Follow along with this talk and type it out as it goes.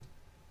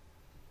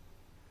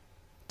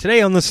Today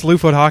on the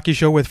Slewfoot Hockey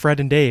Show with Fred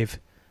and Dave,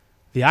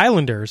 the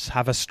Islanders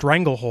have a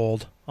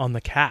stranglehold on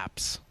the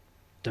Caps.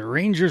 The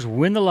Rangers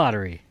win the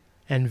lottery.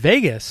 And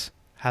Vegas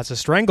has a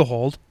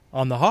stranglehold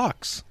on the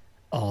Hawks.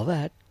 All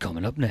that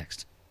coming up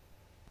next.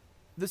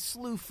 The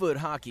Slewfoot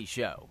Hockey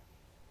Show.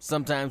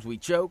 Sometimes we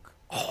choke,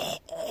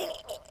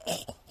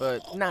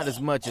 but not as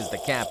much as the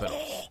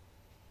Capitals.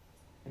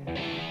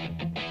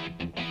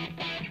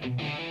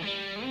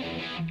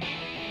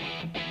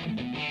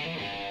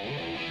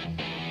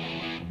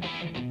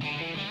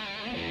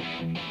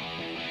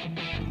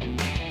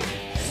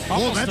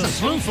 Oh, that's a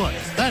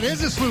Slewfoot. That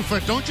is a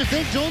Slewfoot, don't you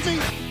think, Jonesy?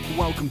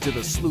 Welcome to the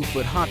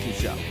Slewfoot Hockey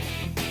Show.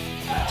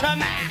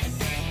 Tomas!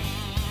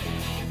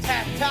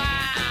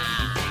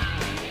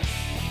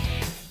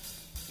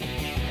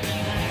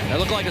 That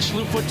look like a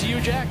Slewfoot to you,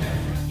 Jack?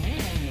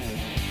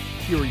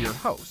 Here are your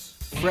hosts,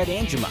 Fred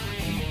Angema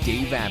and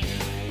Dave Abbott.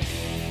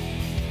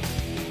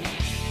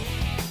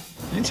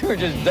 You two are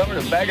just dumb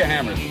as a bag of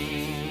hammers.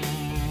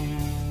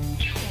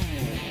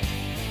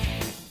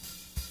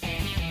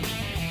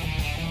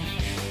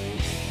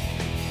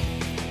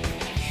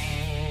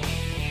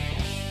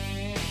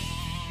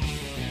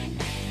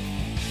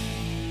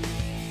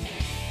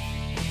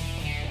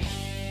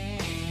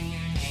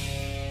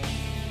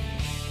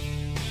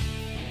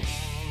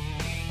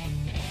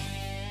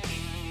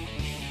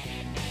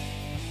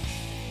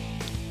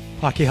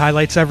 Hockey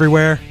highlights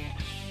everywhere.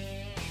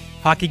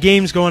 Hockey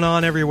games going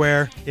on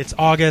everywhere. It's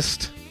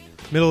August,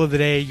 middle of the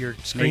day. Your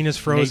screen is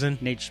frozen.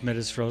 Nate Schmidt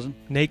is frozen.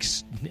 Nate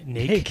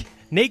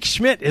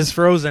Schmidt is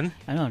frozen.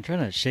 I know, I'm trying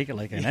to shake it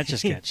like an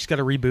Etch-a-Sketch. Just got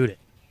to reboot it.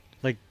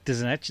 Like,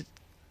 does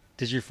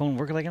your phone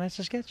work like an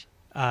Etch-a-Sketch?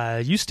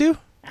 Used to,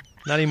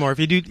 not anymore. If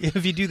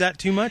you do that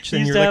too much,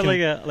 then You you're used to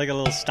looking. have like a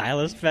little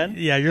stylus pen?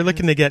 Yeah, you're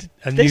looking to get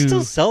a They new.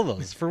 still sell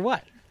those. For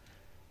what?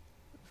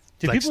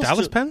 Do Like people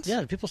stylus still- pens?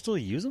 Yeah, do people still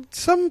use them?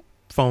 Some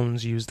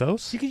phones use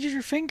those. You could use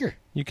your finger.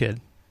 You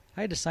could.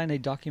 I had to sign a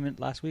document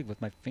last week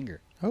with my finger.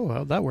 Oh,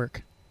 how'd that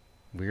work?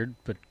 Weird,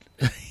 but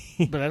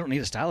but I don't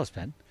need a stylus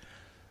pen.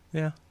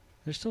 Yeah,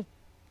 They're still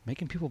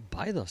making people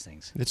buy those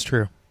things. it's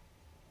true.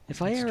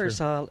 If I ever true.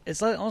 saw,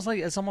 it's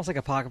almost like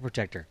a pocket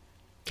protector.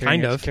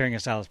 Kind of. Carrying a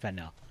stylus pen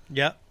now.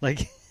 Yeah.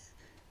 Like,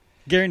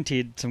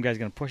 guaranteed, some guy's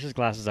gonna push his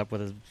glasses up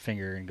with his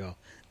finger and go,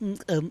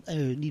 I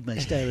need my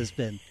stylus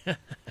pen.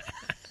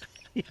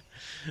 You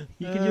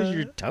could use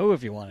your toe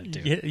if you wanted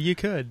to. Yeah, you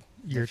could.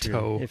 Your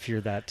toe. If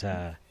you're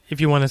that. If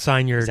you want to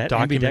sign your Is that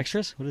document.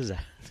 ambidextrous? What is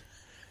that?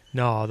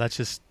 No, that's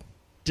just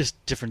Just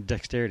different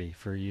dexterity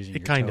for using it.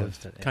 your Kind toe of,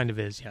 instead. kind of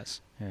is.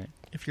 Yes. All right.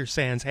 If you're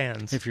sans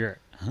hands. If you're,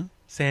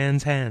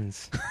 Sans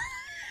hands.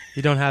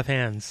 You don't have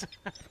hands.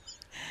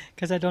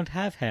 Because I don't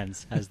have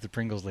hands, as the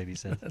Pringles lady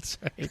said. That's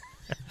right.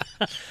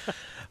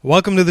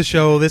 Welcome to the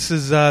show. This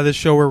is the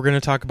show where we're going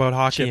to talk about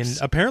hockey Chips.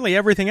 and apparently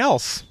everything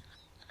else.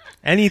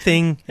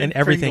 Anything and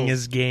everything Pringles.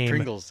 is game.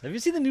 Pringles. Have you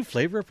seen the new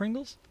flavor of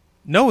Pringles?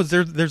 No,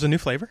 there's a new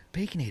flavor?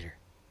 Baconator.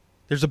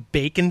 There's a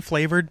bacon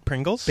flavored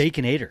Pringles?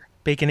 Baconator.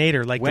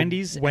 Baconator, like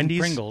Wendy's the Wendy's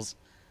and Pringles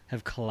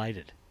have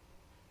collided.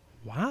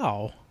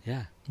 Wow.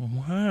 Yeah.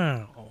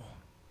 Wow.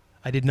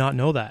 I did not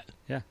know that.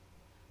 Yeah.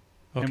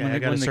 Okay, and I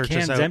got to when the search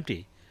can's this out.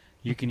 empty,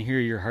 you can hear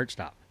your heart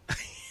stop.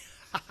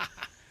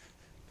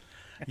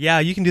 Yeah,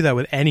 you can do that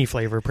with any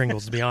flavor of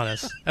Pringles, to be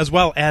honest, as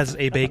well as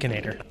a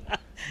Baconator.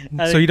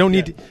 I So think- you don't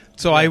need. yeah. To,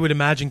 so I would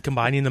imagine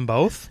combining them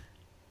both.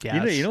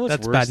 Yeah, You know what's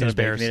that's worse bad than news a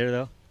bears. Baconator,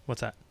 though?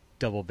 What's that?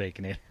 Double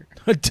Baconator.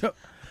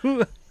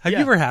 Have you Yeah.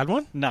 ever had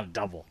one? Not a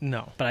double.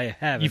 No, But I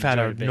have. you've had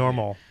a enjoyed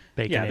normal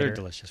Baconator. Yeah, they're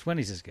delicious.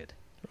 Wendy's is good.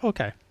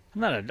 Okay.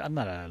 I'm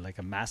not a like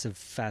a massive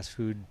fast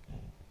food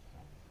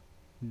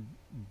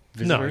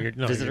visitor.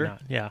 No, visitor. you're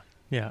not. Yeah,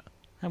 yeah,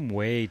 I'm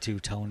way too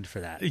toned for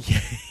that.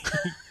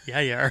 yeah.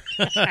 You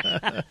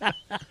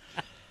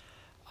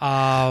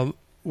are.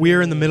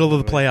 We're in the middle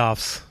of the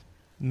playoffs,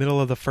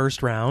 middle of the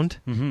first round.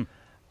 Mm-hmm.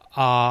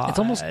 It's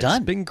almost It's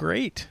done. been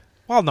great.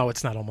 Well, no,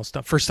 it's not almost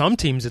done. For some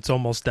teams, it's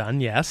almost done.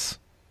 Yes.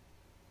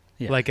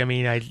 Yeah. Like, I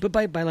mean, But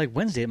by like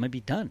Wednesday, it might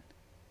be done.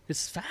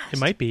 It's fast. it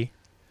might be.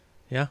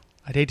 Yeah.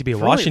 I'd hate to be a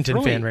For only- Washington for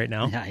only- fan right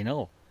now. Yeah, I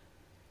know.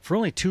 For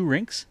only 2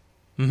 rinks,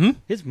 Mm-hmm.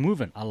 it's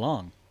moving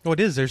along. Oh, it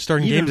is. They're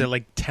starting Even- games at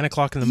like 10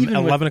 o'clock in the even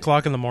with- 11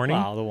 o'clock in the morning.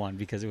 Wow, the one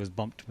because it was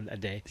bumped a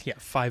day. Yeah,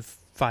 five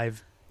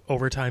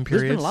overtime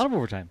There's periods. been a lot of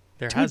overtime.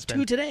 There two, has been.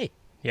 2 today.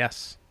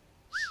 Yes.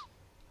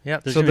 Yeah.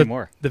 There's so gonna the be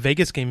more. the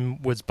Vegas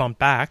game was bumped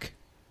back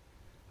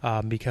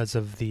because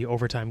of the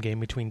overtime game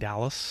between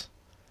Dallas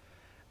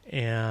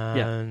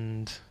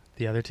and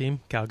the other team,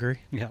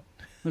 Calgary. Yeah,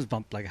 it was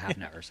bumped like a half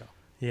an hour or so.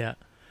 Yeah.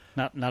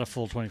 Not a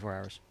full 24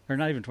 hours, or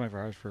not even 24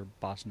 hours for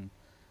Boston.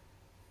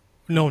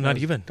 No, That not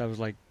was- even. That was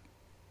like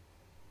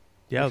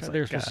Yeah, it was they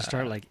were like, supposed to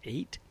start at like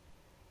 8,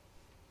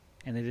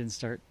 and they didn't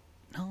start.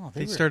 No,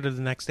 they were, started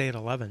the next day at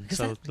 11, 'cause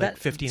so that-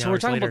 15 so hours we're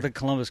talking later. about the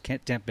Columbus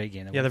Tampa Bay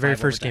game. Yeah, the very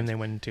first game they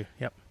went into.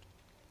 Yep.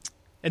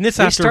 And this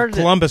They after started it-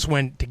 Columbus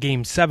went to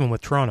Game 7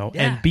 with Toronto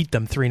Yeah. and beat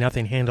them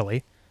 3-0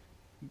 handily.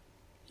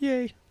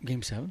 Yay.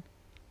 Game 7.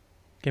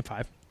 Game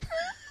 5.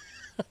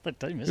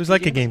 It It was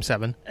like a Game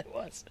 7. It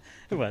was.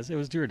 It was. It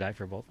was do or die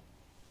for both.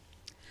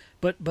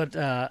 But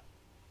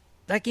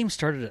that game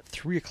started at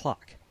 3:00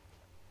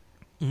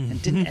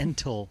 and didn't end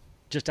till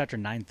just after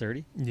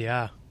 9:30.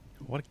 Yeah.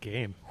 What a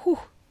game. Whew.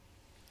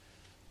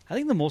 I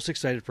think the most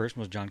excited person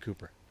was John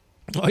Cooper.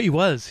 Oh, he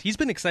was. He's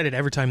been excited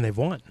every time they've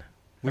won.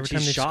 Every Which time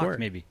he's they've shocked, scored.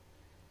 maybe.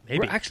 Maybe.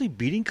 We're actually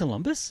beating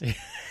Columbus?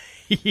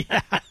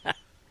 Yeah.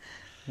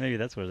 Maybe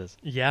that's what it is.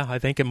 Yeah, I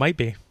think it might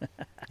be.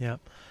 Yeah.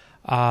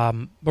 But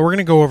we're going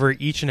to go over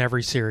each and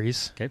every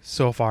series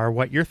so far,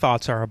 what your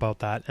thoughts are about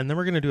that, and then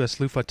we're going to do a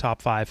Slewfoot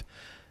top 5.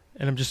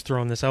 And I'm just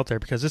throwing this out there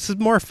because this is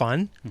more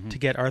fun to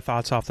get our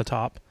thoughts off the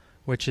top,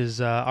 which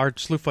is our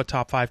Slewfoot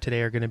top 5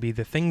 today are going to be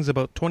the things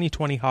about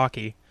 2020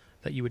 hockey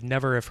that you would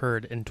never have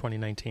heard in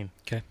 2019.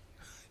 Okay.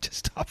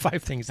 Just top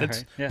 5 things. It's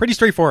right, yeah. pretty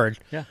straightforward.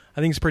 Yeah.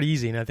 I think it's pretty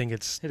easy, and I think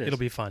It it'll is.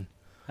 be fun.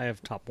 I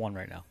have top 1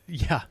 right now.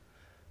 Yeah.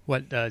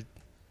 What,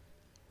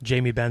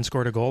 Jamie Benn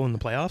scored a goal in the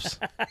playoffs?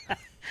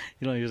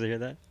 You don't usually hear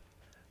that?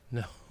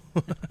 No.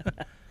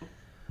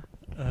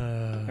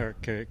 Or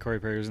Corey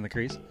Perry was in the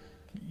crease?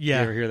 Yeah.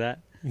 You ever hear that?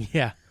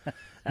 Yeah.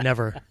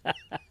 Never.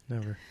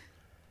 Never.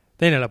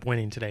 They ended up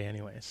winning today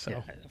anyway, so.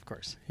 Yeah, of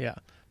course. Yeah.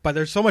 But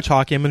there's so much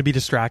hockey, I'm going to be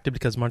distracted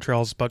because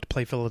Montreal's about to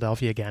play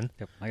Philadelphia again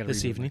Yep, I gotta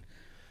this reboot evening.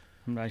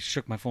 I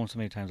shook my phone so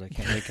many times I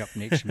can't wake up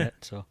Nate Schmidt,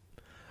 so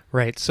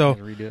Right. I So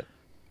gotta redo it.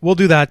 we'll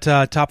do that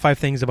top 5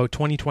 things about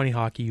 2020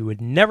 hockey you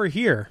would never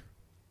hear,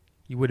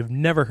 you would have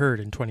never heard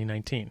in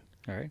 2019.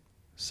 All right.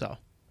 So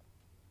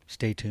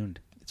Stay tuned.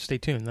 stay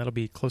tuned. That'll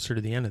be closer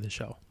to the end of the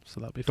show, so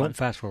that'll be fun. Don't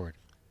fast forward.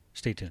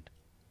 Stay tuned.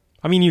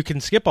 I mean, you can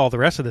skip all the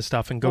rest of this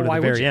stuff and go Well, to why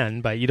the would very you?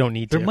 end, but you don't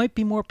need There to. might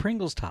be more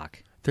Pringles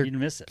talk. There- You'd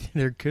miss it.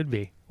 There could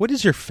be. What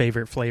is your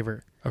favorite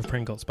flavor of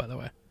Pringles, by the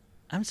way?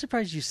 I'm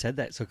surprised you said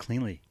that so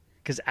cleanly.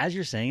 Because as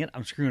you're saying it,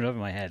 I'm screwing it up in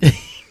my head.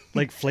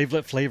 Like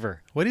flavlet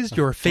flavor. What is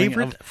your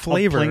favorite of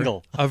flavor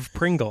Pringle. of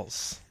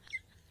Pringles?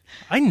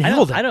 I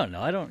nailed it. I don't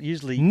know. I don't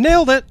usually.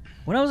 Nailed it.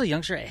 When I was a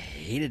youngster, I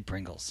hated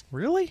Pringles.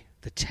 Really?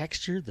 The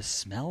texture, the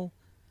smell.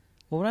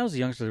 Well, when I was a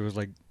youngster, there was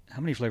like,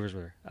 how many flavors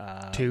were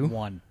there? 2?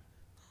 1.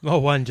 Oh,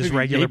 one, just Maybe-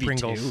 regular maybe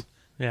Pringles. 2.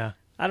 Yeah.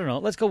 I don't know.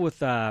 Let's go with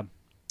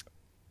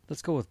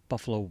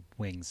buffalo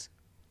wings.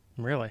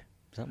 Really?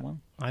 Is that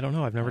one? I don't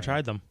know. I've never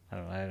tried them. I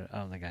don't know. I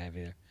don't think I have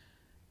either.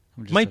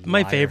 I'm just My a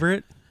my liar.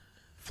 favorite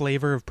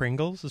flavor of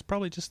Pringles is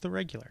probably just the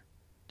regular.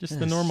 Just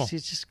the Yeah, normal. See,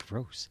 it's just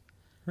gross.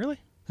 Really?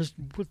 There's-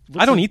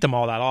 I don't eat them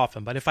all that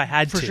often, but if I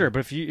had for to. sure.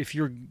 But if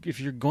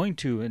you're going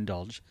to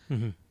indulge,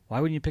 Mhm. why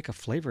wouldn't you pick a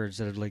flavor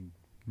instead of like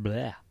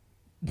blah?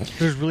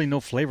 There's really no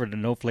flavor to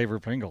no flavor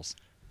Pringles.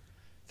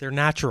 They're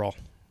natural.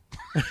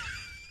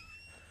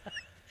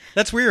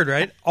 That's weird,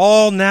 right?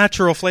 All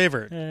natural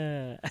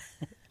flavored.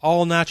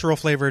 All natural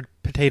flavored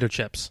potato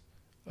chips.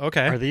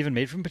 Okay. Are they even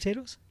made from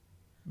potatoes?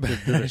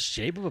 They're the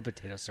shape of a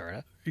potato, sort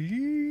of.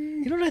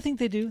 You know what I think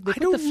they do? They I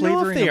put don't the know if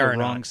flavoring they on are the or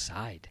wrong not.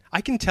 side.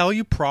 I can tell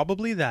you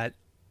probably that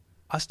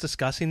us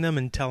discussing them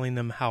and telling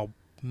them how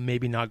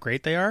maybe not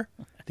great they are,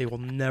 they will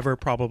never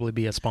probably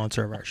be a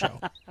sponsor of our show.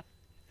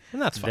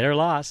 And that's fine. Their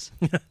loss.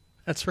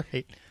 That's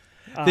right.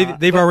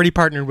 They've already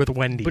partnered with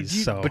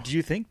Wendy's. But do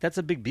you think that's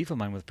a big beef of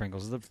mine with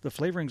Pringles? The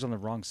flavoring's on the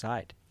wrong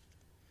side.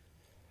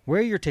 Where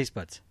are your taste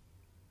buds?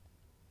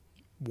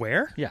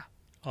 Where? Yeah.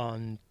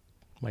 On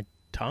my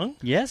tongue?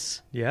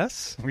 Yes.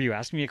 Yes. Were you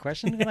asking me a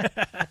question?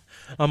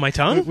 On my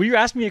tongue? Were you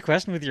asking me a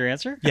question with your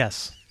answer?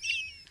 Yes.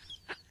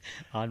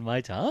 On my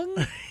tongue?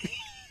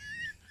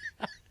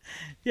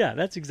 Yeah,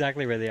 that's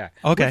exactly where they are.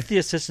 Okay. With the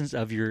assistance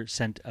of your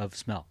scent of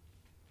smell.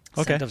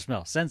 Okay. Scent of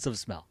smell. Sense of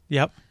smell.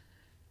 Yep.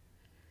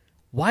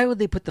 Why would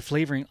they put the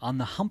flavoring on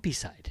the humpy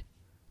side?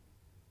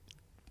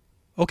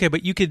 Okay,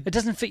 but you It could.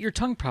 doesn't fit your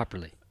tongue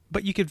properly,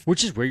 But you could.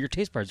 which is where your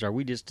taste buds are.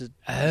 We just Oh,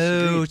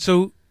 disagreed.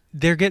 so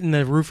they're getting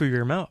the roof of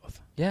your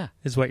mouth, Yeah,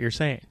 is what you're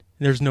saying.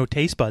 There's no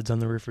taste buds on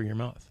the roof of your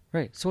mouth.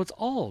 right. So it's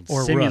all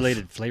Or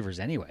simulated flavors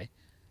anyway.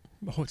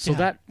 Oh, So yeah.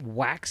 that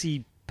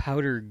waxy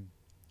powder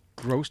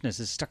grossness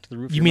is stuck to the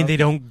roof. of You your mean mouth. they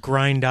don't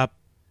grind up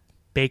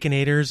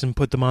Baconators and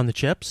put them on the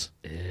chips?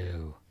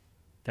 Ew,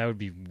 that would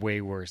be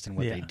way worse than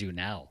what they Yeah. do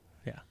now.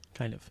 Yeah,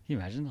 kind of. Can you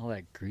imagine all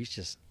that grease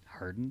just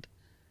hardened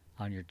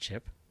on your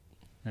chip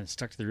and it's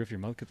stuck to the roof of your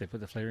mouth because they put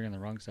the flavoring on the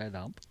wrong side of the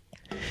hump?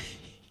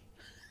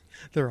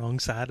 The wrong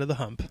side of the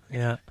hump.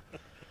 Yeah.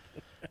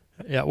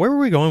 Yeah, where were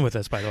we going with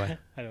this, by the way?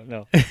 I don't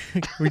know.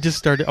 We just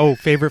started. Oh,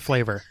 favorite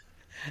flavor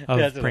of That's what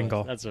it was.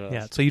 Pringle. That's what it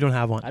Yeah, was. so you don't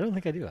have one. I don't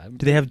think I do.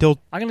 Do they have dill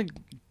I'm gonna.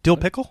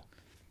 pickle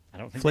I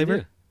don't think flavor? They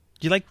Do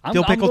do. you like I'm-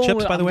 dill I'm pickle going chips,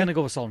 with- by the I'm way? gonna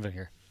go with salt and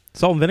vinegar.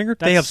 Salt and vinegar?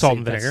 They That's have salt safe.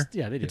 and That's- vinegar.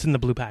 yeah, they do. It's in the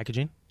blue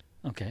packaging.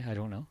 Okay, I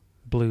don't know.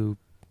 Blue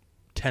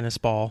tennis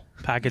ball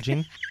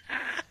packaging.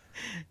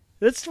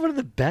 That's one of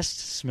the best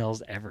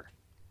smells ever.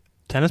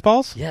 Tennis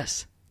balls?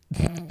 Yes,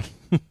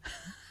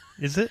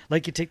 Is it?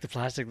 like you take the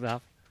plastic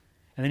off,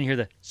 and then you hear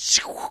the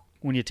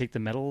when you take the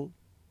metal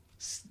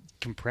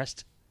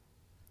compressed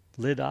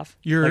lid off.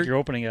 You're- like you're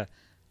opening a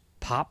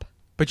pop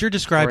But you're or a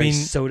describing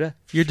soda.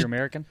 If you're you're de-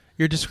 American.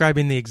 you're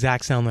describing the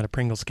exact sound that a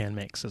Pringles can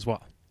makes as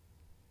well.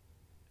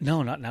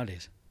 No, not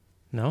nowadays.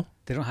 No?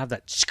 They don't have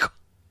that.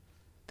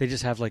 They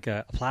just have like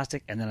a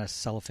plastic and then a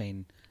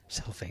cellophane,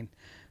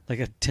 like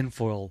a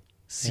tinfoil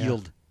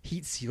sealed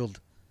heat sealed.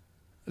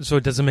 So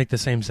it doesn't make the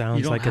same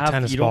sounds like a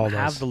tennis ball does. You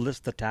don't have to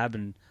lift the tab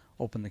and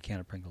open the can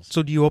of Pringles.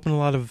 So do you open a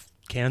lot of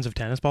cans of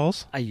tennis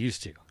balls? I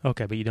used to.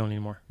 Okay, but you don't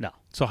anymore. No.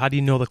 So how do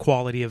you know the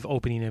quality of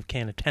opening a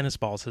can of tennis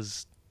balls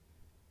has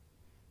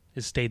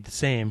stayed the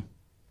same?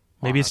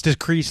 Maybe it's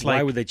decreased.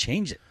 Why would they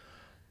change it?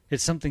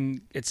 It's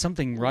something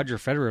Roger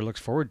Federer looks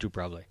forward to,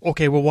 probably.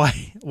 Okay, well,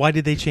 why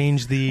did they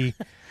change the?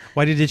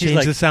 Why did they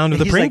change the sound of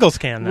the he's Pringles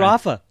like, can? Then?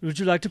 Rafa, would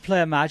you like to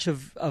play a match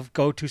of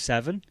Go to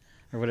 7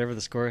 or whatever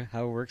the score,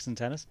 how it works in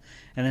tennis?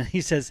 And then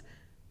he says,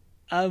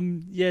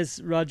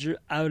 yes, Roger,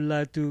 I would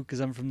like to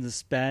because I'm from the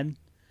Spain.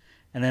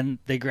 And then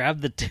they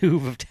grab the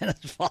tube of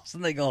tennis balls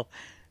and they go,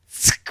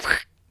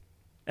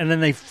 and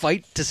then they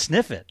fight to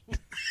sniff it.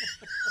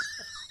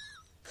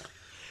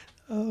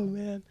 Oh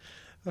man,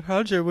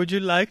 Roger, would you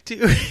like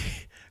to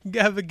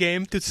have a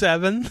game to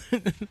 7?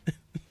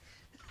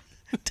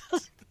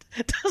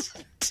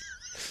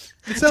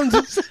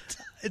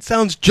 It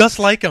sounds just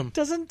like him.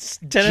 Doesn't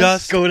tennis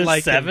Just go to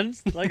like 7?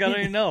 Like, I don't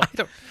even know.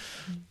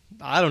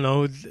 I don't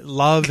know.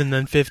 Love and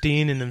then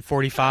 15 and then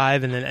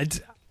 45 and then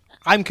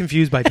I'm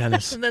confused by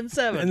tennis. And then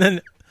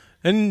 7.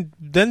 And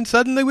then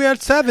suddenly we are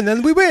at 7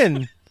 and we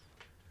win.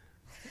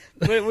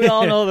 We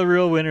all know the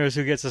real winner is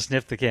who gets to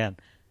sniff the can.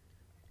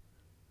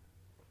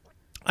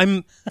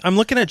 I'm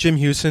looking at Jim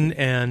Hewson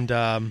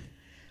and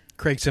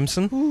Craig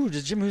Simpson. Ooh,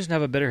 does Jim Hewson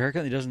have a better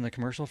haircut than he does in the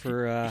commercial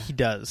for he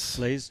does.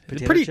 Lay's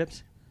potato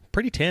chips?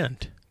 Pretty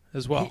tanned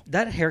as well.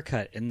 That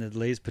haircut in the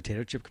Lay's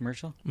potato chip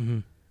commercial, Mm-hmm.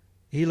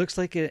 he looks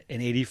like an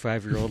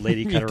 85-year-old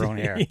lady cut her own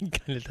hair. He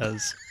kind of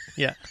does.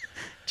 Yeah.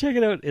 Check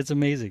it out. It's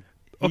amazing.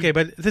 Okay,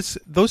 but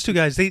those two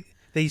guys,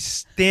 they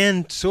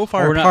stand so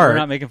far We're apart.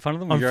 not making fun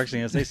of them. You're actually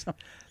going to say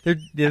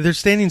something. They're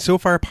standing so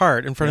far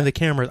apart in front of the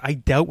cameras. I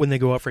doubt when they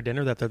go out for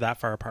dinner that they're that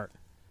far apart.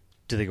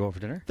 Do they go out for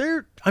dinner?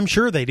 I'm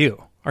sure they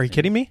do. Are you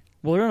kidding me?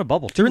 Well, they're in a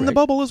bubble, too, They're in the right?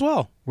 bubble as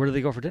well. Where do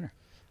they go for dinner?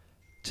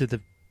 To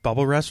the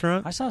bubble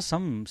restaurant? I saw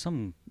some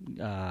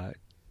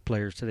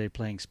players today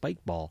playing spike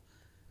ball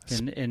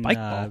in Spike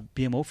ball?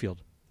 BMO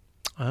Field.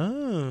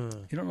 Oh.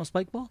 You don't know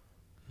spike ball?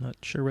 Not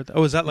sure what...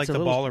 is that like a the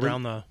little ball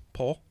around the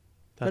pole?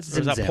 That's or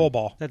is that Zim pole Zam.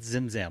 ball? That's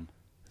Zim Zam.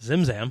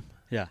 Zim Zam?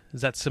 Yeah.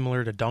 Is that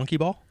similar to donkey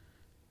ball?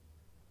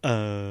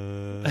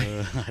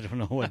 I don't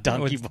know what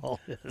donkey ball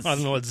is. I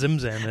don't know what Zim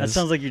Zam is. That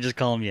sounds like you're just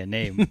calling me a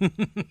name.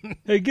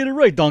 Hey, get it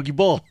right, donkey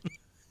ball.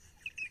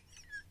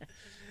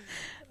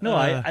 No,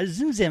 I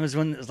Zim Zam is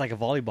when it's like a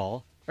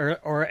volleyball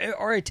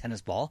or a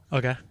tennis ball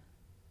Okay.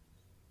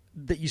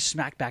 that you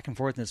smack back and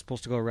forth, and it's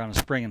supposed to go around a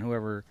spring, and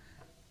whoever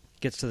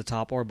gets to the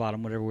top or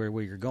bottom, whatever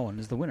way you're going,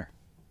 is the winner.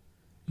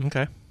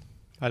 Okay.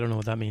 I don't know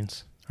what that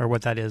means or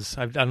what that is.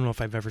 I don't know if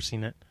I've ever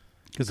seen it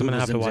because I'm going to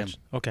have to Zim watch. Zam.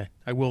 Okay.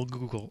 I will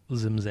Google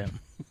Zim Zam.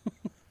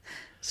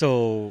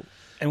 So,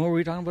 and what were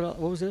we talking about?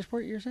 What was the other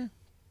sport you were saying?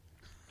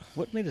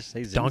 What made us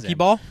say Zim Donkey Zam?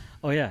 ball?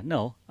 Oh, yeah.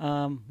 No.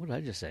 What did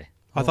I just say?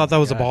 I thought that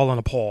was a ball on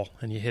a pole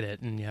and you hit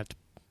it and you have to...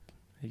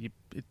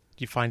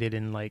 You find it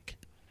in like...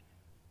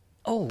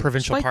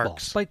 provincial spike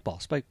parks. Spike ball.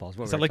 Is what Is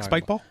we that were like talking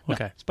spike about. ball? No,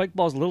 Okay. spike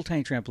ball is a little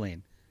tiny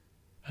trampoline.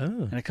 Oh.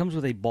 And it comes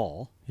with a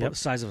ball, Yep. the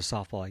size of a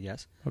softball, I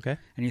guess. Okay.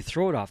 And you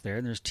throw it off there,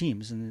 and there's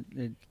teams.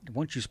 And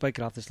once you spike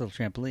it off this little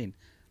trampoline,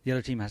 the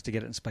other team has to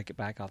get it and spike it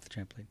back off the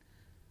trampoline.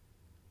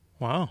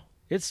 Wow.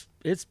 It's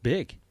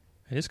big.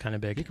 It is kind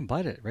of You big. can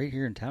buy it right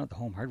here in town at the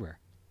Home Hardware.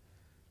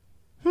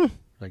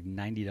 Like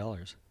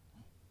 $90.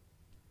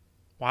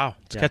 Wow.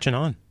 It's Yeah. catching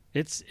on.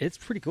 It's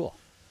pretty cool.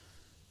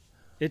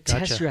 It Gotcha.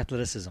 tests your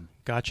athleticism.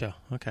 Gotcha.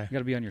 Okay. You got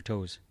to be on your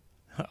toes.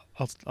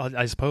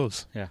 I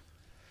suppose. Yeah.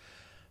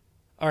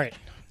 All right.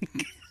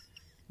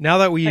 Now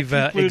that we've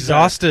That concludes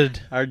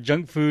exhausted... Our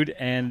junk food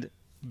and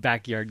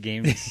backyard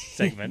games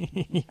segment.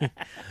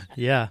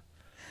 Yeah.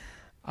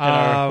 And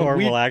our we-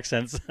 horrible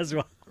accents as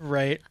well.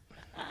 Right.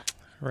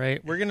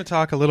 Right. We're going to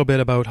talk a little bit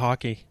about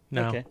hockey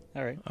now. Okay.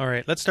 All right. All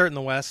right. Let's start in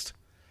the West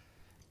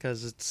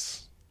because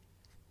it's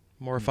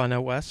more fun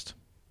out West,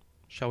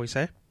 shall we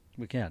say?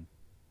 We can.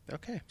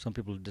 Okay. Some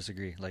people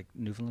disagree, like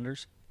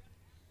Newfoundlanders.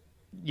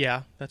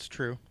 Yeah, that's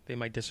true. They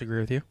might disagree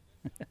with you.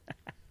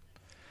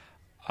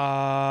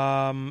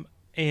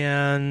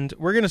 And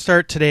we're going to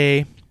start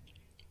today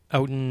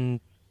out in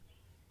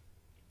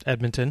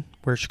Edmonton,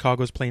 where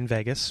Chicago's playing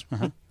Vegas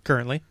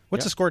currently.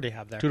 What's Yep. the score they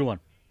have there? 2-1.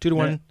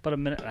 2-1. About a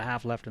minute and a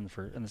half left in the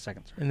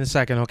second. In the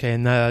second, okay.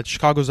 And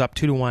Chicago's up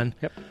 2-1.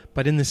 Yep.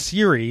 But in the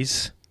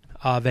series,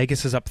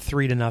 Vegas is up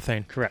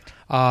 3-0. Correct.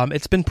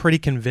 It's been pretty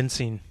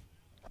convincing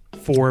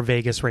for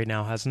Vegas right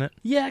now, hasn't it?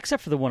 Yeah,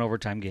 except for the one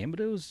overtime game, but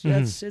it was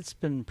it's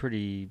been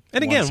pretty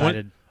And again,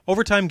 one-sided.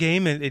 overtime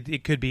game,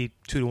 it could be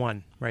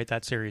 2-1, right?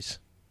 That series.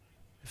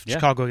 If Yeah.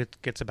 Chicago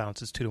gets a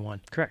bounce, it's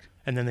 2-1, Correct.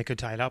 and then they could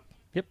tie it up.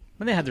 Yep.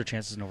 And they had their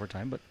chances in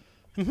overtime,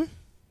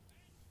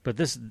 but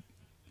this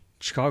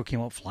Chicago came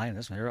out flying.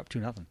 This one, they were up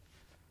 2-0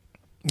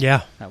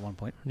 Yeah, at one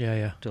point.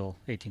 yeah. Till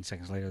 18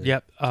 seconds later.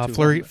 Yep.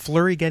 2-1, but-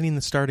 Fleury getting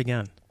the start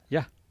again.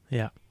 Yeah,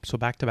 Yeah. So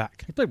back to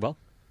back. he played well.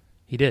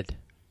 He did.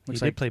 Looks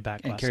he like- did play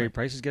back And last Carey night.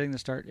 Price is getting the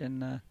start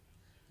in.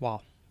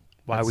 Wow.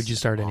 Why That's would you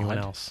start anyone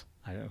odd. else?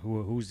 I don't,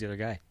 who's the other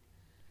guy?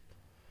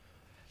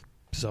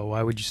 So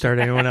why would you start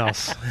anyone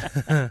else?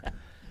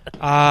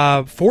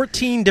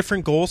 14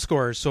 different goal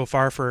scorers so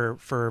far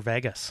for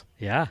Vegas.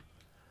 Yeah.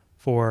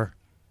 For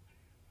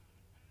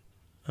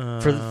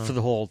the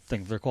whole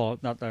thing.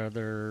 Not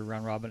their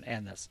round robin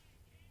and this.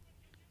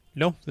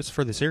 No, this is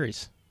for the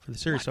series. For the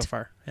series so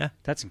far. Yeah.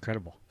 That's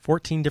incredible.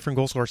 14 different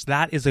goal scorers.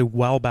 That is a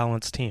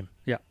well-balanced team.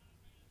 Yeah.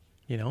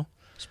 You know?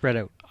 Spread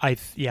out. I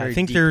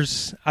think deep.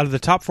 There's out of the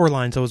top 4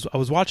 lines. I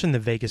was watching the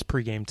Vegas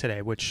pregame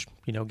today, which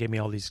gave me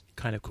all these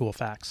kind of cool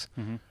facts.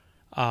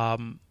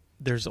 Mm-hmm.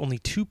 There's only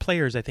 2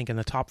 players I think in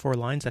the top 4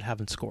 lines that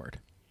haven't scored,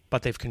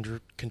 but they've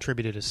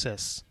contributed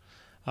assists.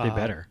 They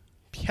better.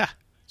 Yeah,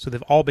 so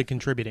they've all been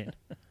contributing,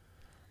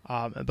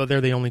 but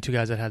they're the only 2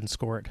 guys that hadn't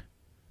scored.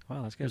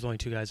 Wow, that's good. There's only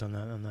 2 guys on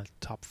the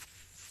top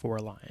 4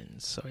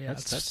 lines. So yeah,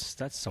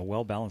 that's a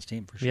well balanced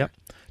team for sure. Yep,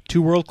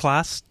 2 world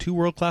class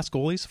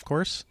goalies, of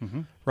course.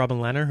 Mm-hmm. Robin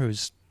Lehner,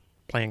 who's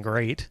playing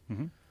great.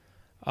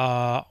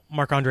 Mm-hmm.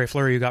 Marc-Andre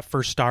Fleury, who got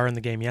first star in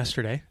the game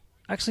yesterday.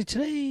 Actually,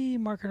 today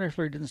Marc-Andre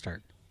Fleury didn't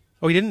start.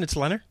 Oh, he didn't? It's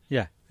Lehner?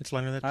 Yeah. It's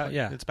Lehner that's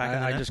back in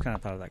the I net? just kind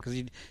of thought of that because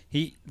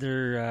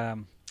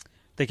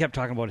they kept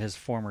talking about his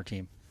former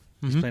team.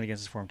 He's playing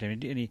against his former team.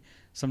 And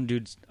some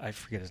dudes, I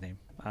forget his name,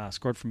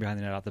 scored from behind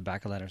the net off the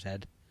back of Lehner's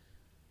head.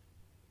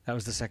 That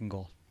was the second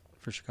goal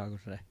for Chicago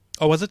today.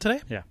 Oh, was it today?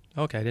 Yeah.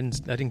 Okay, I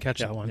didn't catch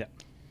that one. Yeah.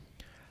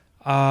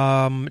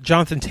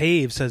 Jonathan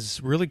Taves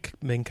has really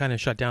been kind of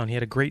shut down. He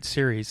had a great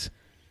series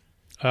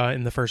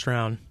in the first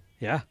round.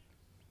 Yeah.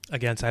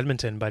 Against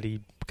Edmonton, but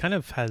he kind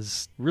of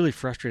has really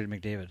frustrated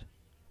McDavid.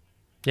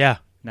 Yeah.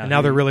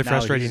 Now they're really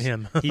frustrating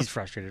him. He's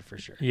frustrated for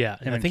sure. Yeah.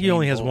 And I think he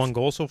only has 1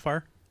 goal so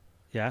far.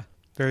 Yeah.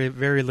 Very,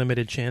 very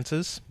limited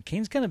chances.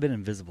 Kane's kind of been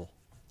invisible.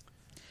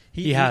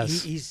 He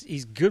has.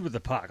 He's good with the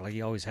puck, like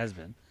he always has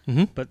been.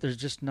 Mm-hmm. But there's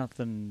just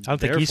nothing. I don't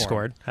think he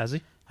scored, has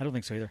he? I don't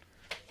think so either.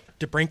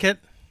 DeBrincat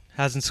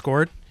hasn't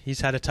scored.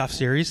 He's had a tough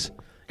series.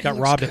 Got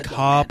robbed a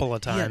couple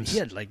of times. He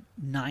had like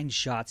 9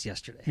 shots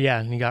yesterday. Yeah,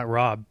 and he got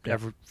robbed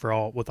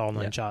with all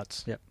 9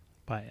 shots. Yep.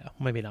 By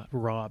maybe not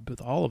robbed with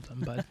all of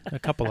them, but a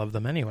couple of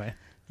them anyway.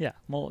 Yeah.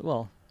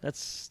 Well,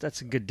 that's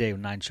a good day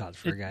with 9 shots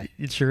for a guy.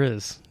 It sure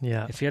is.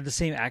 Yeah. If he had the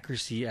same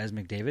accuracy as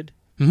McDavid,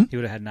 mm-hmm. he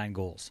would have had 9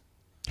 goals.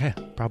 Yeah,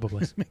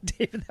 probably.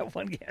 McDavid, that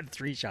one guy had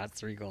 3 shots,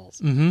 3 goals.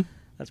 Mm-hmm.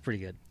 That's pretty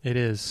good. It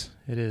is.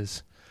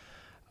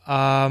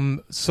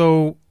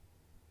 So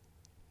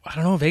I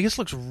don't know. Vegas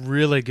looks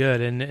really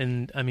good,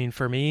 and I mean,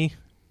 for me,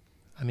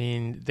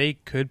 they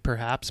could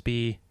perhaps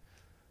be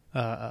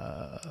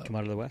come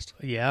out of the West.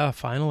 Yeah, a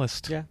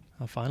finalist. Yeah,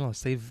 a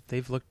finalist.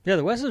 They've looked. Yeah,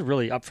 the West is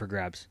really up for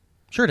grabs.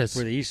 Sure, it is.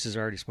 Where the East is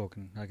already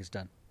spoken, like it's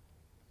done.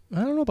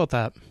 I don't know about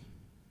that.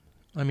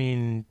 I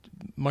mean,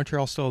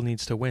 Montreal still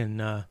needs to win.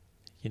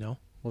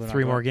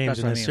 3 more games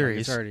in this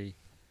series. Like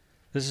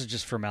this is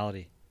just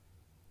formality.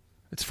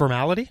 It's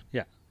formality?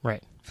 Yeah.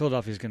 Right.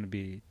 Philadelphia's going to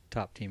be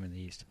top team in the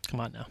East.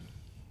 Come on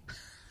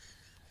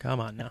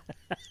now.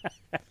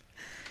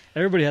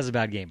 Everybody has a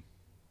bad game.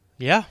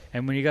 Yeah.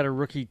 And when you got a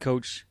rookie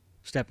coach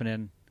stepping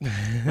in,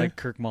 like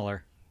Kirk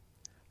Muller,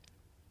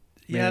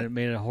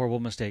 made a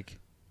horrible mistake.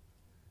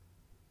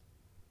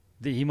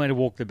 He might have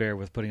woke the bear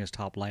with putting his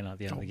top line out at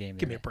the end of the game.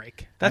 Give me a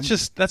break. That's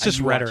just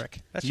rhetoric.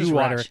 That's just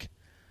rhetoric.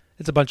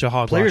 It's a bunch of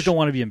hogwash. Players don't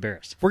want to be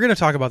embarrassed. We're going to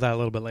talk about that a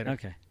little bit later.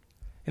 Okay.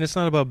 And it's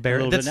not about bear.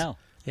 A little bit now.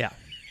 Yeah.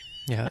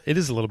 Yeah, it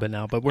is a little bit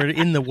now, but we're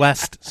in the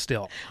West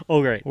still.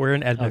 Oh, great. We're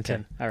in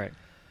Edmonton. Okay. All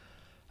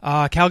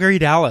right. Calgary,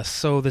 Dallas.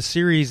 So the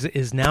series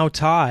is now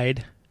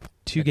tied.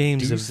 2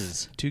 games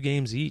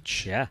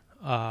each. Yeah.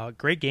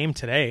 Great game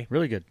today.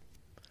 Really good.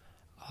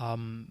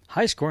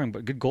 High scoring,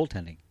 but good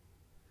goaltending.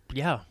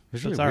 Yeah. It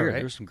was really weird. Right.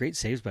 There were some great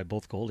saves by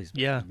both goalies.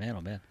 Yeah. Man,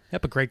 oh, man. Yeah,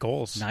 but great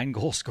goals. 9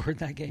 goals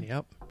scored in that game.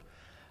 Yep.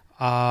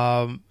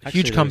 Actually,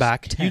 huge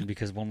comeback. 10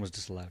 because 1 was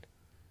disallowed.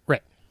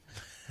 Right.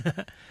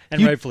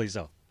 And rightfully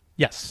so.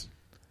 Yes.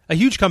 A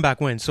huge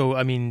comeback win. So,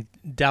 I mean,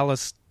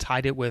 Dallas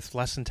tied it with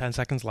less than 10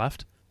 seconds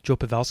left. Joe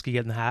Pavelski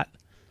getting the hat.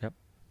 Yep.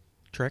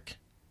 Trick.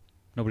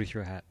 Nobody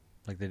threw a hat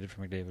like they did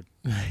for McDavid.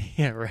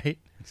 Yeah, right.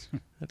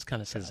 That's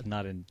kind of sad. It's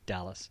not in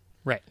Dallas.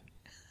 Right.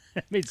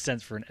 It made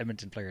sense for an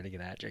Edmonton player to get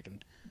a hat trick.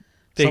 And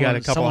they got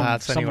a couple of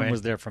hats anyway. Someone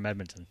was there from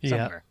Edmonton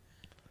somewhere.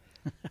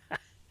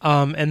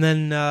 And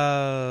then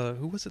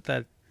who was it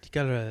that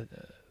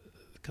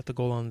got the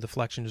goal on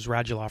deflection? It was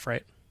Radulov,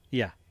 right?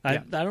 Yeah. I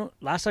don't.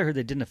 Last I heard,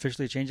 they didn't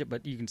officially change it,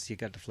 but you can see it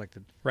got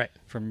deflected. Right.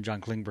 From John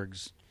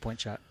Klingberg's point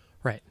shot.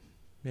 Right.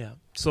 Yeah.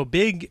 So a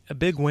big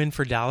win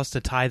for Dallas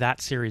to tie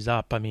that series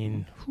up. I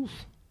mean,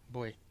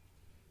 boy.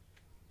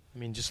 I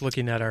mean, just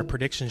looking at our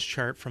predictions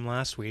chart from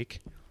last week,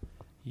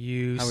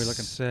 you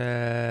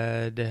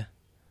said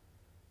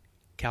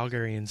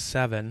Calgary in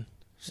 7,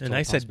 and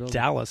I said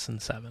Dallas in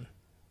 7.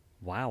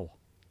 Wow.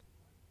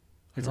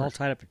 It's all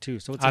tied up at 2.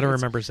 So I don't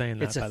remember saying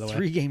that, by the way. It's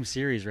a 3-game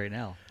series right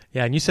now.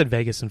 Yeah, and you said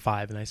Vegas in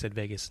 5, and I said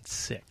Vegas in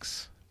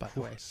 6, by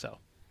the way. So,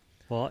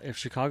 well, if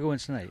Chicago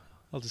wins tonight,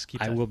 I'll just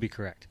keep. I will be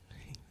correct.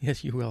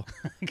 Yes, you will.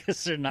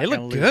 Because they're not. They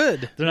look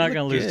good. They're not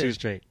going to lose 2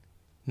 straight.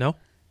 No.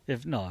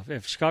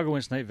 If Chicago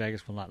wins tonight,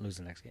 Vegas will not lose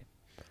the next game.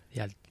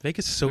 Yeah,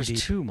 Vegas is so deep.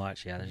 There's too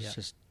much. Yeah, there's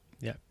just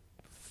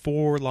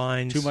 4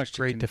 lines, Too much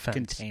great to defense.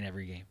 contain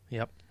every game.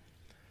 Yep.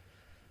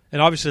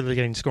 And obviously they're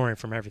getting scoring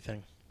from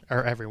everything.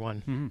 Or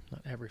everyone. Mm-hmm.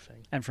 Not everything.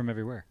 And from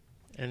everywhere.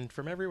 And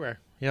from everywhere.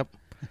 Yep.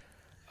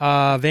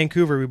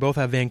 Vancouver, we both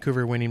have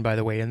Vancouver winning, by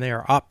the way, and they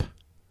are up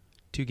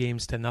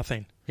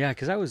 2-0. Yeah,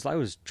 because I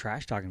was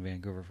trash talking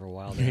Vancouver for a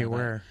while. They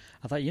were.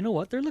 I thought, you know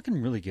what? They're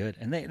looking really good.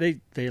 And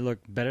they look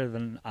better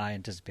than I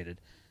anticipated.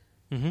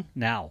 Mm-hmm.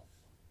 Now,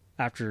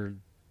 after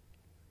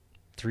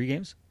 3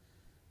 games?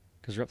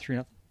 Because they're up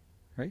 3-0,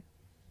 right?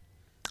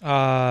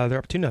 They're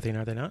up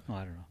 2-0, are they not? Oh,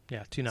 I don't know.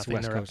 Yeah, 2-0. It's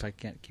West They're Coast. up. I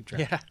can't keep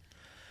track. Yeah.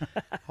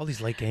 All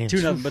these late games.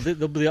 2-0, but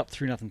they'll be up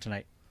 3-0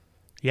 tonight.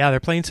 Yeah, they're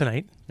playing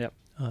tonight. Yep.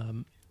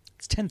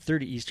 It's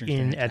 10:30 Eastern In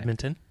Standard Time.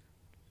 Edmonton.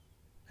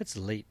 That's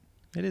late.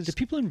 It is. Do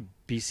people in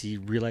BC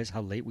realize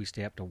how late we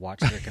stay up to watch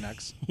their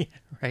Canucks? Yeah,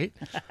 right?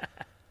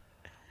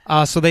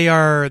 So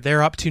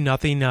they're up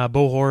 2-0.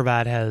 Bo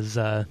Horvat has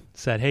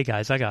said, "Hey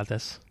guys, I got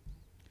this."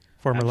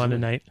 Former Absolutely.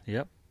 London Knight.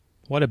 Yep.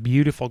 What a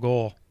beautiful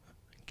goal.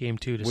 Game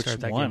 2 to Which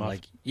start that one? game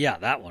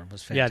off. That one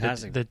was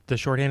fantastic. Yeah, the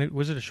shorthanded,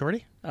 was it a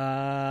shorty?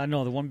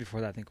 No, the one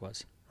before that I think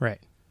was. Right.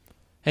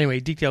 Anyway,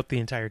 he deked out the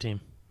entire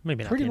team.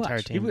 Maybe not Pretty the entire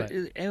much. team, It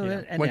but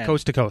wa- and went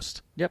coast to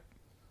coast. Yep.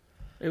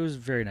 It was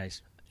very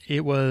nice.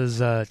 It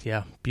was,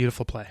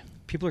 beautiful play.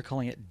 People are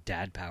calling it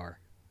dad power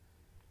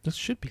This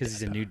should be because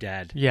he's a new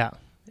dad. Yeah,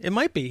 it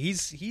might be.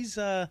 He's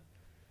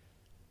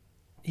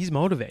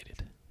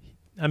motivated.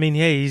 I mean,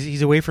 hey,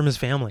 he's away from his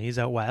family. He's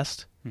out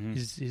west. Mhm.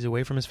 He's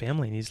away from his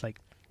family, and he's like,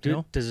 you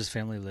know, Does his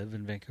family live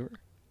in Vancouver?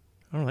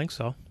 I don't think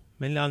so.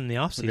 Maybe not in the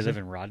off Do they season. live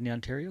in Rodney,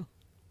 Ontario?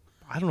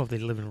 I don't know if they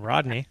live in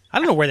Rodney. I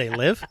don't know where they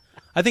live.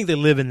 I think they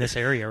live in this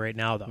area right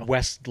now, though.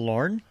 West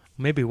Lorne?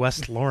 Maybe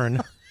West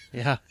Lorne.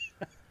 Yeah,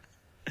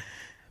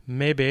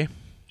 maybe.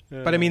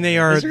 But I mean, they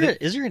are.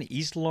 Is there an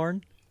East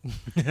Lorne?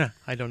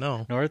 I don't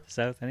know. North,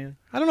 South, anything?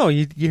 I don't know.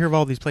 You hear of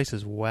all these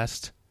places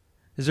west.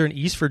 Is there an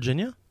East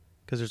Virginia?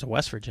 Because there's a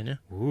West Virginia.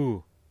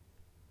 Ooh.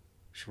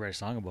 Should write a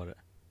song about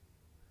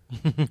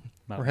it.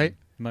 Right?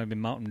 Might be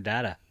Mountain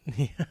Data.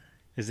 Yeah.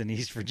 Is in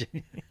East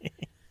Virginia.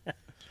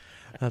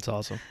 That's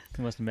awesome.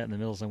 They must have met in the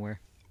middle somewhere.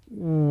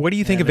 What do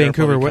you think And of they're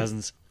Vancouver? probably What?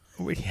 cousins.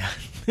 Yeah.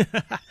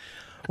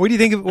 What do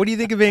you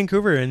think of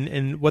Vancouver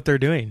and what they're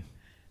doing?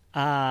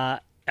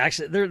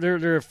 Actually,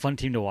 they're a fun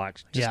team to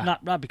watch. Just Yeah.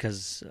 not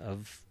because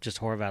of just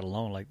Horvat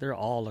alone. Like they're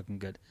all looking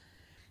good.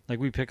 Like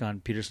we pick on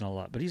Peterson a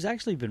lot, but he's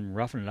actually been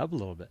roughing it up a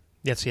little bit,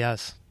 Yes, he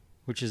has.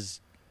 which is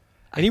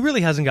And he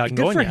really hasn't gotten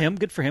good going for yet. him.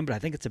 Good for him, but I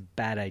think it's a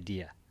bad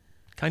idea.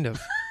 Kind of.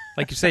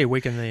 Like you say,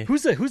 waking the...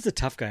 Who's the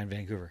tough guy in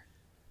Vancouver?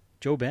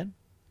 Joe Ben,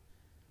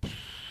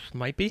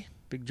 Might be.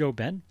 Big Joe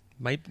Ben.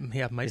 Might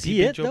Is be he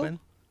Big it, Joe though? Ben.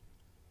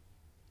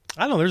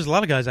 I don't know. There's a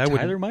lot of guys I would...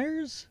 Tyler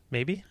Myers.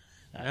 Maybe.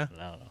 I Yeah. don't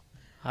know.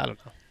 I don't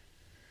know.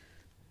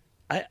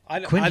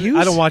 Quinn I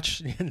Hughes? don't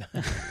watch...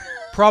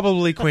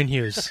 Probably Quinn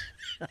Hughes.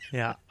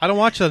 Yeah. I don't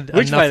watch enough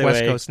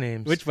West Coast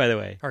names. Which, by the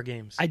way, Our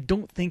games. I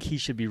don't think he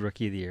should be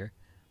Rookie of the Year,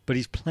 but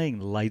he's playing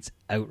lights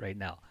out right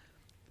now.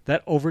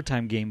 That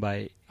overtime game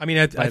by... I mean,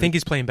 I think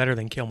he's playing better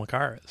than Cale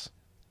Makar is.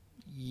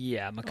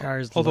 Yeah,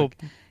 Makar's... Although-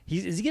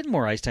 is he getting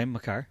more ice time,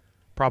 Makar?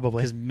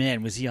 Probably. Because,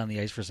 man, was he on the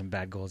ice for some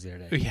bad goals the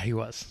other day. Yeah, he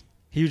was.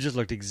 He just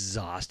looked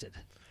exhausted.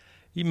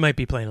 He might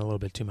be playing a little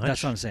bit too much.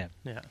 That's what I'm saying.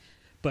 Yeah.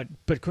 But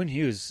Quinn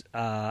Hughes,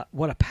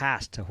 what a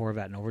pass to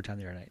Horvat in overtime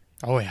the other night.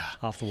 Oh, yeah.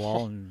 Off the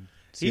wall and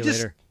see He you just-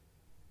 later.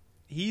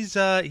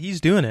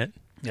 He's doing it.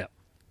 Yeah.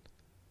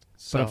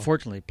 So, But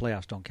unfortunately,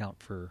 playoffs don't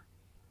count for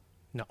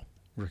no.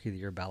 Rookie of the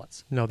Year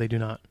ballots. No, they do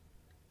not.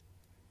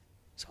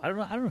 So I don't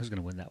know who's going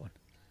to win that one.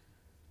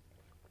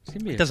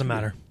 It doesn't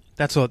matter.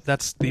 That's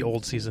the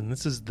old season.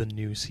 This is the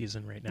new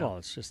season right now. Well,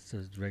 it's just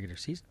the regular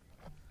season.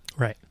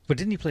 Right. But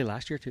didn't he play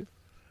last year too?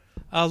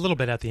 A little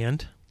bit at the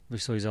end.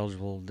 So he's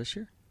eligible this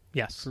year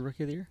Yes. for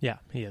Rookie of the Year? Yeah,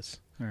 he is.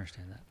 I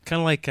understand that. Kind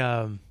of like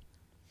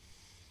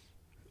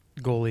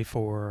goalie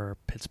for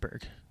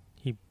Pittsburgh.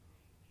 He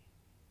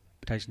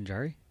Tyson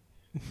Jari?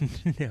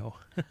 no.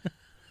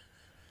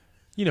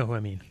 You know who I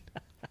mean.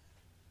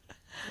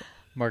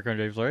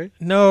 Marc-Andre Fleury?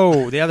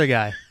 No, the other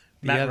guy.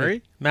 Matt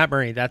Murray? Matt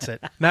Murray, that's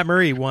it. Matt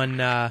Murray won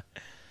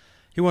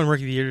he won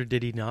Rookie of the Year,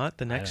 did he not,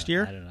 the next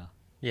year? I don't know.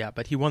 Yeah,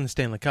 but he won the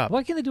Stanley Cup.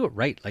 Why can't they do it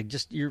right? Like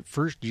just your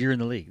first year in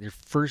the league, their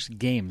first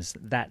games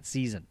that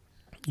season.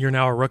 You're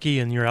now a rookie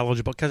and you're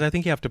eligible because I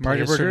think you have to play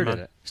Marty a certain Brodeur amount.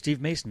 did it. Steve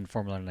Mason,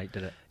 Formula Night,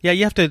 did it. Yeah,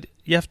 you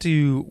have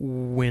to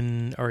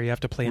win or you have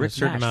to play in a Rick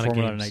certain Nash, amount of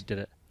Formula games. Night, did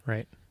it.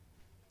 Right.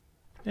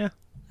 Yeah.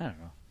 I don't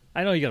know.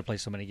 I know you got to play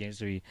so many games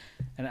to be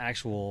an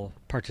actual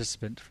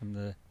participant from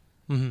the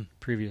Mm-hmm.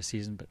 previous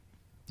season, but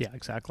Yeah,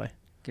 exactly.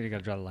 you got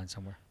to draw the line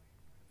somewhere.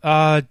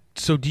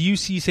 So do you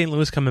see St.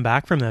 Louis coming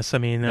back from this? I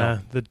mean, No.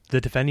 the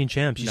defending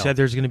champs. You No. said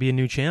there's going to be a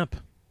new champ,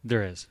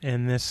 There is.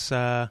 and this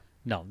No,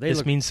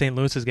 this means St.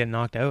 Louis is getting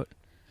knocked out.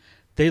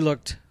 they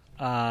looked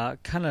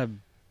kind of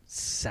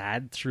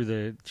sad through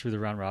the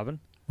round robin,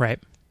 Right.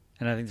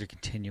 and I think they're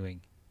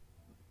continuing.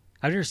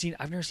 I've never seen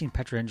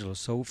Pietrangelo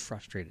so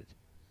frustrated.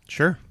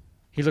 Sure.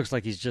 He looks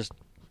like he's just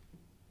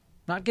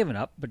not giving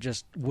up, but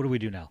just what do we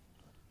do now?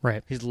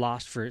 Right. He's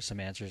lost for some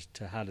answers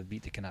to how to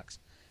beat the Canucks.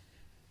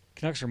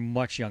 Canucks are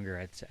much younger,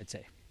 I'd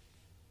say.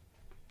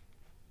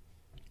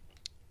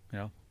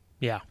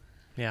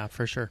 Yeah,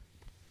 for sure.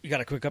 You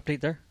got a quick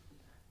update there?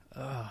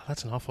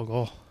 That's an awful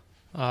goal.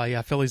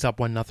 Yeah, Philly's up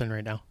 1-0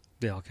 right now.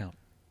 They all count.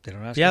 They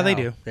don't ask Yeah, you they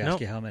how. do. They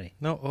ask you how many.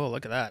 No, oh,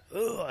 look at that.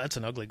 Oh, that's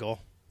an ugly goal.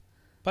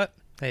 But,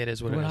 hey, it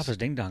is what It it went is. off his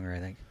ding-donger, I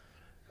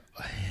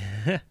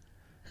think.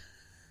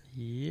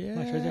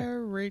 Yeah,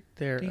 right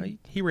there. Ding.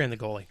 He ran the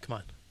goalie. Come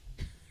on.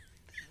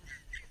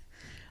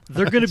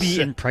 They're going to be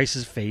in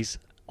Price's face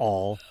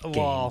all game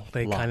Well,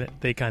 they long.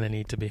 kind of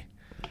need to be.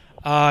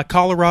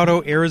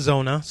 Colorado,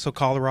 Arizona. So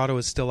Colorado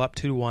is still up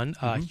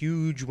 2-1.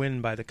 Huge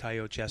win by the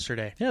Coyotes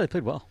yesterday. Yeah, they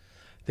played well.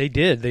 They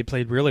did. They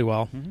played really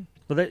well. Mm-hmm.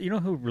 But you know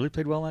who really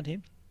played well on that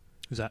team?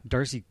 Who's that?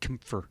 Darcy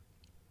Kempfer.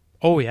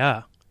 Oh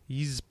yeah,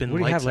 he's been What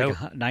did he have,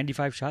 lights like out.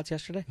 95 shots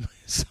yesterday?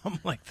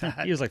 Something like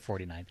that. He was like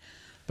 49.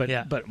 But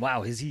Yeah. but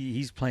wow,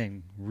 he's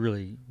playing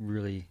really,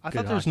 really I good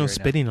thought there was hockey no right now.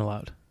 spitting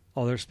allowed.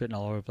 Oh, they're spitting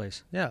all over the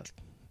place. Yeah,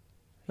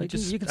 Like, I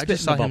just you can I spit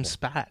just in saw the him bubble.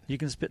 spat. You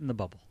can spit in the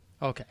bubble.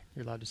 Okay,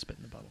 you're allowed to spit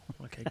in the bubble.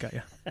 Okay, got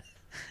you.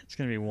 It's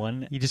going to be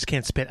one. You just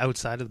can't spit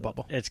outside of the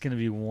bubble. It's going to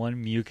be one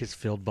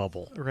mucus-filled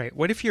bubble. Right.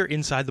 What if you're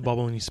inside the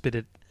bubble and you spit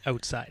it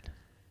outside?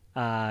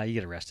 You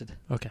get arrested,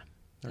 Okay.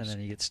 and then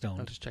you get I'll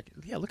stoned. just check it.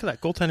 Yeah, look at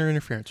that goaltender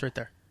interference right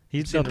there.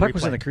 The see the puck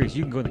was in replay. the crease.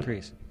 You can go in the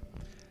crease.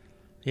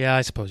 Yeah,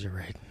 I suppose you're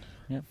right.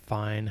 Yep.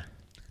 Fine.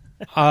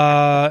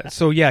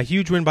 So yeah,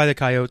 huge win by the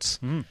Coyotes.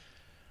 Mm.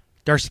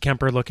 Darcy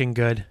Kemper looking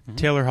good.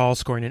 Taylor Hall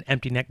scoring an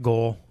empty net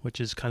goal,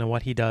 which is kind of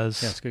what he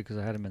does. Yeah, it's good because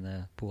I had him in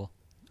the pool.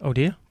 Oh,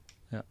 do you?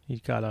 Yeah. He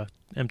got a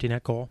empty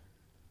net goal.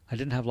 I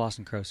didn't have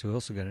Lawson Krause, who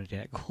also got a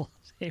net goal.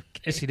 Same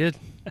Yes, game. he did.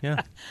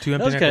 Yeah, 2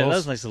 That empty was net good. That goals.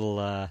 was a nice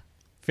little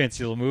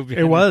fancy little move.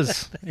 It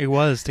was. It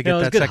was to You know, get it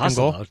was that good second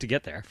hustle, goal. though, to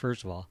get there,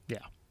 first of all. Yeah.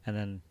 And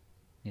then,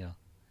 the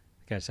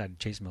guy decided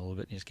to chase him a little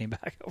bit and he just came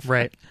back over.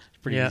 Right. It's a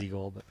pretty Yeah. easy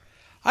goal, but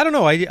I don't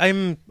know.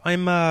 I'm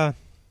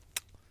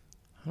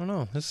I don't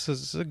know. This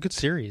is a good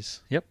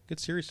series. Yep. Good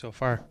series so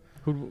far.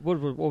 what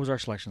was our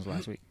selections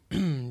last week?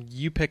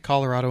 You picked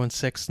Colorado in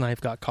 6, and I've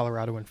got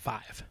Colorado in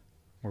 5.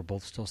 We're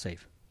both still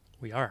safe.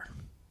 We are.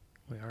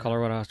 We are.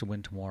 Colorado has to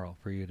win tomorrow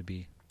for you to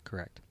be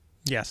correct.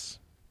 Yes.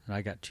 And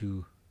I got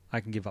 2. I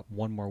can give up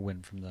one more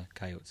win from the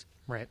Coyotes.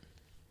 Right.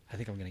 I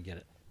think I'm going to get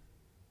it.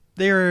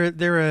 They're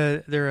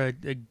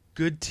a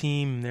good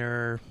team.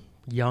 They're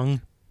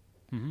young.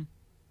 Mm-hmm.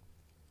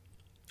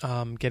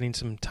 Getting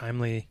some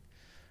timely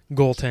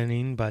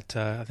goaltending, but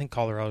I think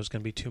Colorado's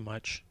going to be too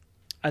much.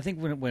 I think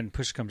when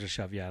push comes to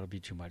shove, yeah, it'll be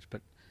too much.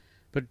 But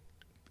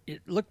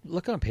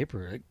look on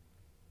paper. Like,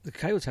 the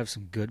Coyotes have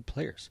some good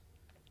players.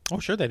 Oh,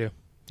 sure they do.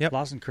 Yep.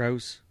 Lawson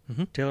Krause,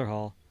 Mm-hmm. Taylor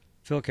Hall,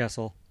 Phil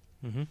Kessel.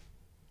 Mm-hmm.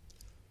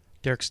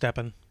 Derek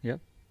Stepan. Yep.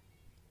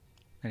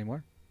 Any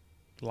more?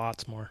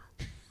 Lots more.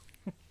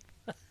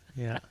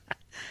 Yeah.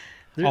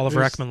 There- Oliver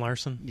there's- Ekman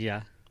Larson.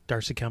 Yeah.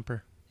 Darcy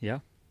Kemper. Yeah.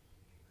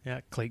 Yeah.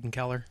 Clayton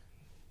Keller.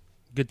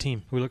 Good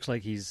team. Who looks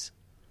like he's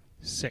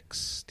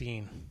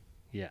 16.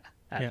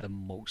 at the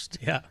most.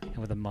 Yeah. And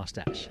with a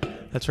mustache.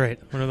 That's right.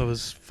 One of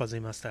those fuzzy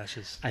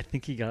mustaches. I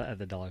think he got it at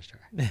the Dollar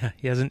Store. Yeah.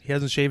 He hasn't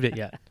shaved it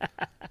yet.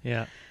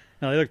 Yeah.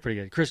 No, they look pretty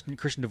good. Christian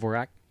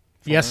Dvorak.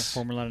 Yes.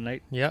 Former London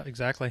Knight. Yeah,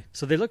 exactly.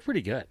 So they look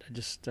pretty good.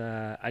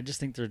 I just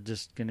think they're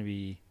just going to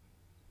be.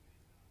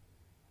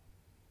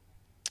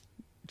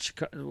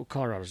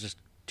 Colorado's just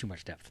too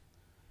much depth.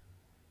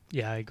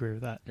 Yeah, I agree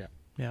with that. Yeah.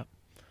 Yeah.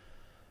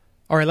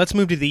 All right, let's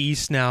move to the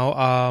East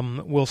now.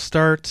 We'll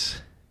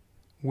start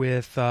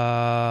with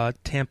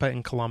Tampa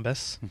and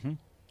Columbus.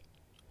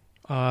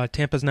 Mm-hmm.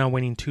 Tampa's now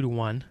winning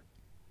 2-1.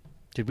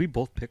 Did we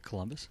both pick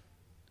Columbus?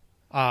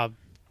 I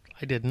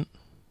didn't.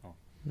 Oh.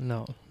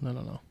 No.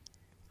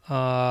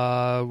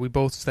 We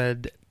both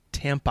said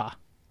Tampa.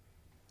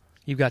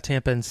 You've got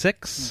Tampa in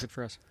 6, Good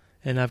for us.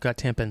 and I've got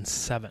Tampa in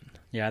 7.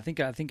 Yeah, I think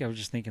I was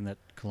just thinking that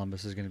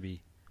Columbus is going to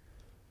be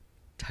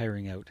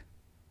tiring out,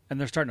 and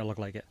they're starting to look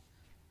like it.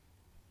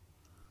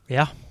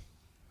 Yeah.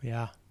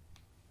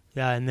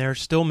 And they're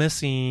still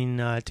missing.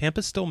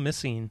 Tampa's still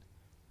missing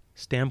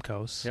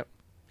Stamkos. Yep,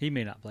 he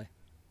may not play.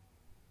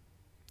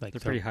 Like They're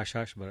pretty hush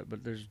hush about it,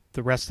 but there's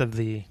the rest of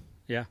the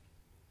yeah.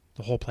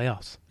 whole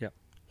playoffs. Yep.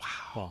 Wow.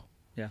 Well,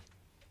 yeah,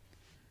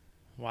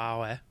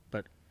 Wow. Eh?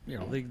 but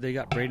they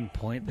got Braden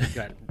Point, they've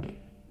got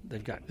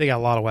They got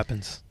a lot of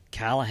weapons.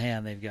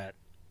 Callahan, they've got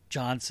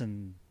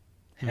Johnson,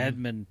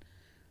 Hedman,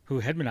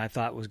 who Hedman I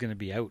thought was going to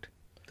be out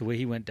the way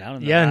he went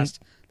down in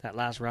that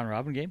last round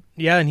robin game.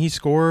 Yeah, and he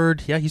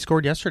scored. Yeah, he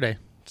scored yesterday.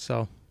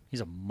 So He's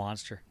a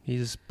monster.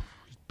 he's a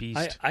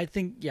beast. I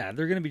think they're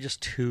going to be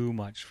just too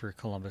much for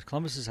Columbus.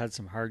 Columbus has had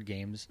some hard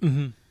games,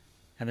 Mm-hmm.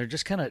 and they're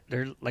just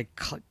they're like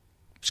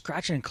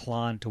scratching and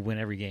clawing to win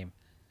every game.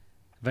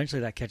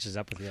 Eventually, that catches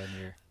up with you in the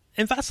year.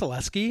 And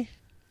Vasilevsky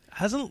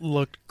hasn't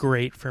looked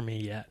great for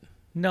me yet.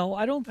 No,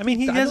 I don't. I mean,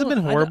 he hasn't been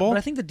horrible. But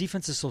I think the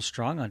defense is so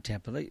strong on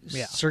Tampa.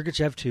 Yeah.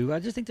 Sergachev too. I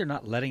just think they're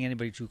not letting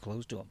anybody too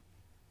close to him.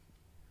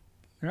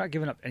 They're not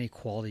giving up any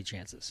quality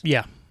chances.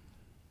 Yeah.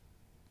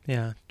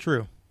 Yeah,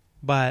 true.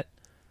 But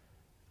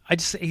I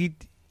just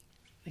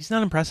he's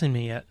not impressing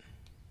me yet.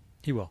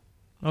 He will.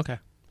 Okay.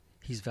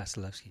 He's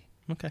Vasilevsky.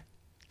 Okay.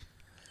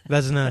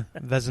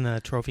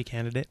 Vezina trophy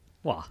candidate.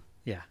 Well,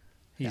 yeah.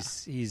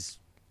 He's.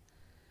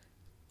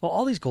 Well,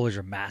 all these goalies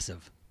are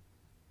massive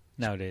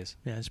nowadays.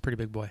 Yeah, he's a pretty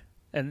big boy.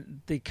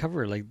 And they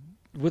cover, like,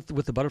 with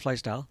the butterfly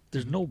style,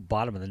 there's no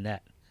bottom of the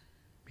net.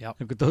 Yep.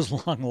 Like, with those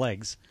long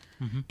legs.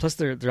 Mm-hmm. Plus,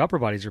 their upper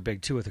bodies are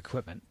big, too, with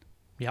equipment.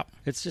 Yep.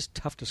 It's just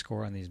tough to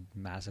score on these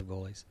massive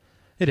goalies.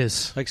 It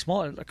is. Like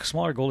smaller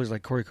goalies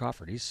like Corey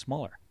Crawford, he's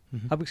smaller.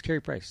 Mm-hmm. How big's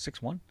Carey Price?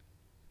 6'1"?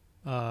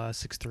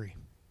 6'3".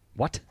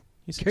 What?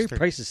 He's Carey 6'3".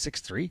 Price is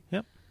 6'3"?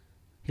 Yep.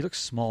 He looks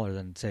smaller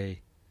than,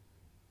 say,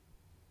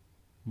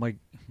 Mike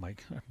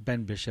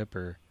Ben Bishop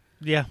or...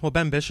 Yeah, well,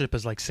 Ben Bishop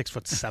is like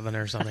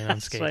 6'7" or something on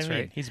skates, what I mean.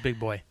 right? He's a big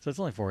boy. So it's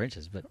only 4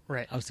 inches, but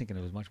Right. I was thinking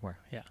it was much more.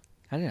 Yeah.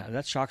 I don't know.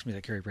 That shocks me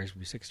that Carey Price would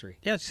be 6'3".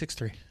 Yeah, it's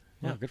 6'3".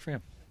 Yeah, good for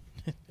him.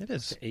 It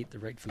is. Ate the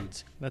right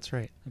foods. That's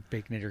right.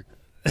 Baconator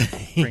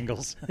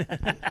Pringles.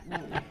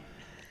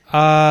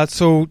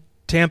 So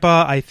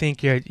Tampa, I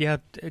think,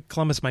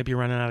 Columbus might be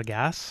running out of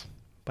gas,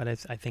 but I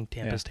think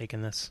Tampa's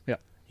taking this. Yeah.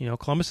 You know,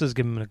 Columbus has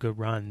given them a good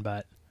run,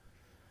 but...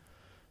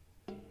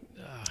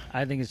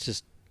 I think it's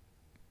just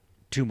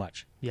too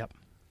much. Yep.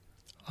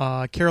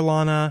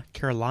 Carolina.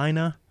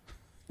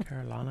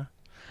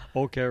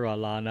 Oh,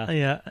 Carolina.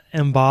 Yeah,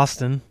 and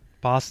Boston.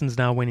 Boston's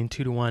now winning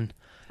 2-1.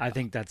 I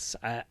think that's...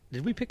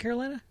 did we pick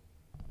Carolina?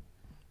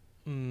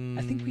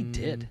 I think we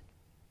did.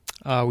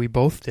 We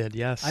both did,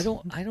 yes. I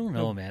don't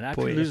know, man.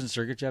 After boy. losing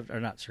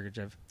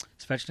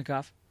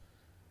Svechnikov,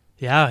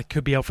 Yeah, it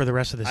could be out for the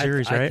rest of the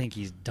series, right? I think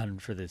he's done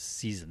for this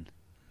season,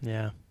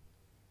 Yeah,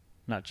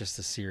 not just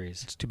the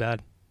series. it's too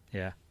bad.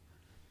 Yeah.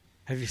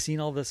 Have you seen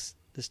all this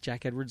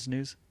Jack Edwards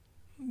news?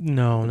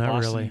 No, not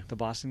Boston, really. The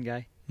Boston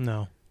guy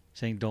No.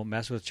 saying, "Don't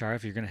mess with Char.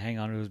 If you're going to hang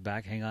on to his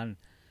back, hang on."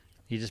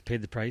 He just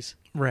paid the price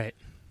Right.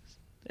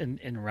 in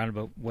a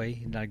roundabout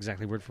way, not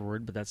exactly word for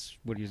word, but that's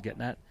what he was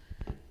getting at.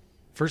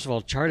 First of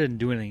all, Char didn't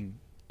do anything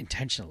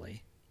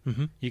intentionally.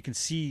 Mm-hmm. You can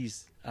see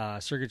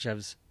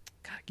Sergachev's...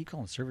 God, I keep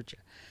calling him Sergachev.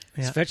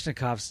 Yeah.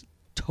 Svechnikov's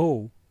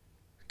toe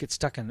gets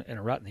stuck in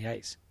a rut in the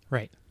ice.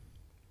 Right.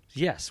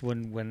 Yes,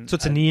 when So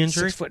it's a knee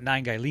injury?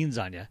 6'9" guy leans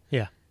on you,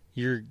 Yeah.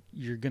 you're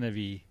gonna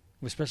be,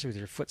 especially with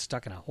your foot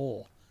stuck in a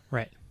hole.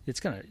 Right.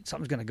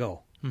 Something's gonna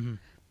go. Mm-hmm.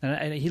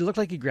 And he looked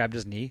like he grabbed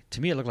his knee. To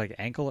me, it looked like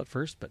ankle at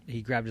first, but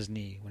he grabbed his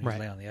knee when he was Right.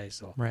 laying on the ice.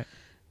 So Right.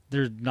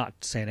 they're not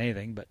saying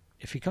anything. But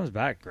if he comes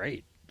back,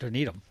 great. They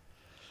need him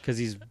because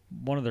he's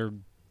one of their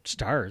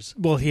stars.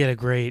 Well, he had a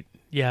great.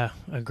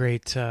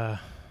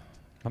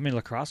 How many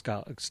lacrosse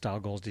style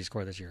goals did he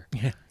score this year?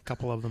 A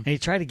couple of them. And he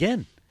tried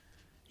again.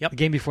 Yep. The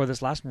game before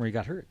this last one where he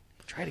got hurt.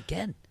 Tried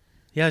again.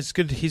 Yeah, it's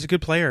good. He's a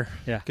good player.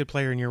 Yeah. Good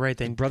player, and you're right.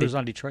 His brother's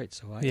on Detroit,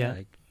 so Yeah.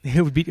 like,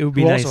 It would be who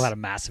nice. also had a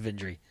massive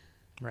injury.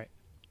 Right.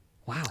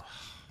 Wow,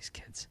 these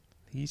kids.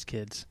 These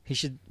kids.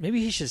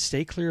 Maybe he should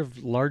stay clear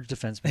of large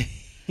defensemen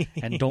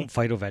and don't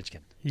fight Ovechkin.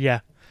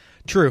 Yeah.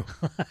 True.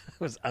 It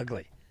was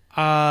ugly.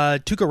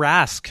 Tuukka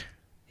Rask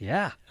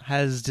Yeah,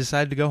 has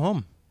decided to go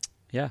home.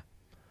 yeah.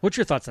 What's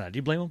your thoughts on that? Do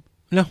you blame him?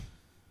 No,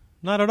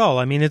 not at all.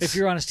 I mean, it's. If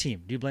you're on his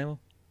team, do you blame him?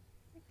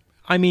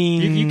 I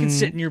mean, You can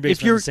sit in your if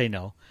basement you're and say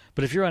no,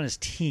 but if you're on his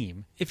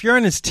team, if you're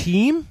on his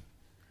team,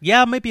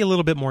 yeah, it might be a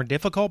little bit more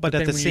difficult. But at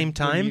then the when same you,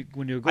 time,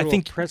 when you go I to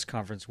think a press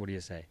conference, what do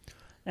you say?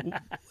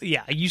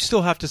 yeah, you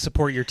still have to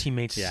support your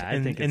teammates Yeah, I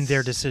in think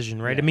their it's-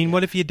 decision, right? yeah, I mean, yeah.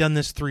 what if you had done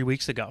this 3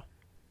 weeks ago?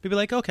 People be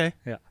like, okay,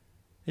 Yeah,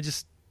 it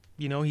just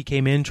he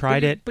came in,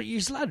 tried it. but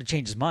he's allowed to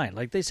change his mind.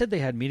 Like they said, they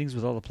had meetings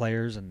with all the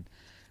players and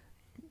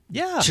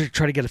Yeah, to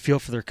try to get a feel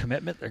for their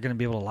commitment. They're going to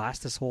be able to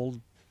last this whole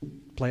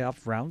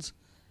playoff rounds.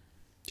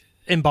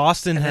 and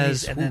Boston And then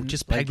has he's- and then,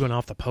 just pegged like- one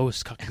off the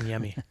post,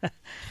 Kakanyemi.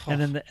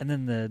 And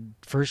then the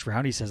first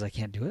round, he says, "I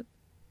can't do it."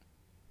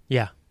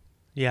 Yeah.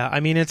 I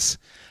mean,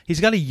 he's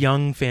got a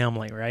young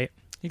family, right?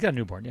 He got a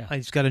newborn. Yeah,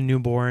 He's got a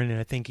newborn, and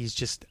I think he's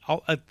just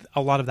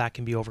a lot of that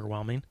can be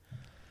overwhelming.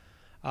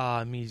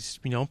 He's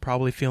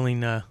probably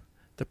feeling the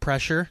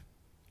pressure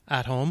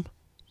at home.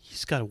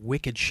 He's got a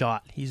wicked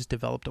shot. He's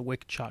developed a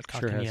wicked shot.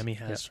 sure Kakanyemi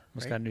has. has. Yeah,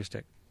 he's right? got a new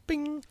stick.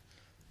 Bing.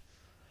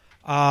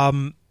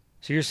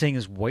 So you're saying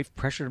his wife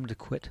pressured him to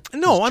quit?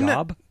 No, his I'm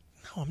job? not.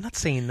 No, I'm not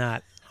saying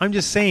that. I'm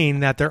just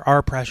saying that there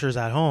are pressures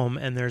at home,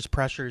 and there's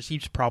pressures.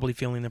 He's probably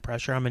feeling the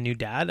pressure. I'm a new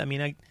dad. I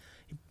mean,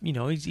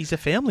 he's a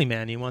family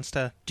man. He wants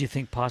to. Do you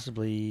think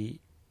possibly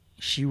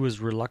she was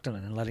reluctant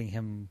in not letting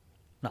him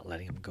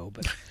go,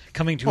 but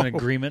coming to an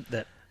agreement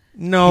that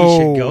No, he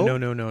should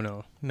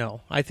go?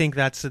 No. I think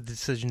that's a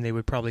decision they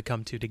would probably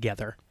come to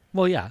together.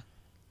 Well, yeah,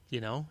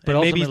 But but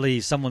maybe, ultimately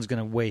someone's going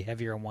to weigh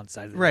heavier on one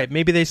side. Of the right?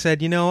 Maybe they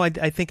said,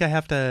 I think I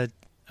have to.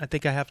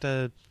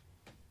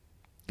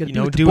 Gotta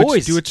Do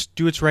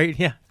what's right.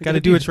 Yeah, got to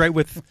do what's right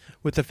with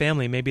the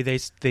family. Maybe they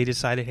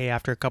decided, hey,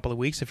 after a couple of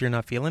weeks, if you're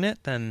not feeling it,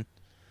 then,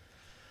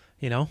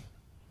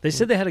 They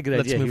said they had a good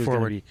Let's idea. move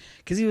forward.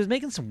 Because he was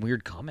making some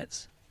weird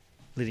comments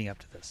leading up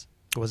to this.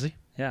 Was he?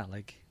 Yeah,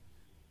 like,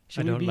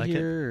 should I don't we be like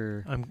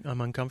here? it.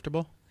 I'm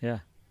uncomfortable. Yeah,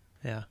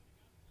 Yeah,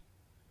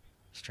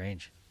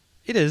 strange.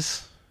 it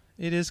is.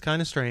 It is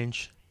kind of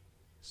strange.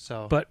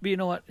 So, But you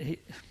know what?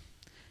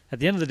 At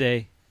the end of the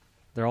day,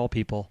 They're all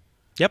people.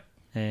 Yep.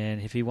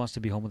 And if he wants to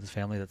be home with his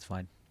family, that's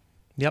fine.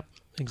 Yep.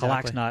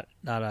 Exactly. Halak's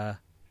not a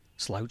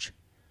slouch.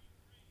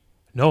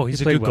 No,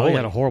 he's a played good well. goalie. He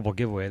had a horrible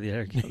giveaway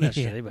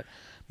yesterday, but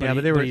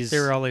they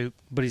were all.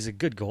 But he's a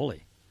good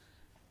goalie.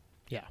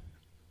 Yeah.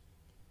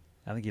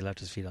 I think he left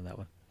his feet on that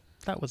one.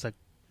 That's a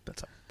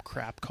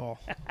crap call.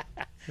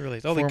 It really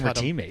is. Oh, Former they cut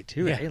him. teammate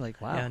too. Yeah. Eh?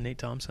 Like wow. Yeah, Nate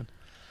Thompson.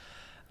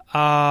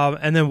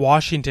 And then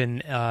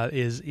Washington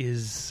is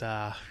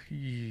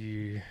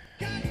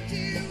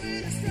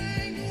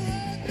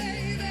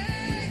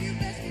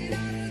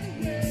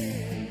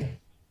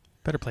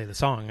better play the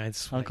song.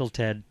 It's Uncle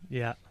Ted.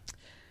 Yeah.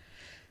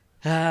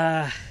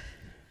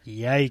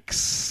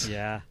 Yikes.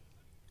 Yeah.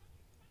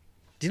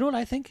 Do you know what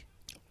I think?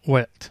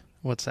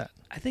 What's that?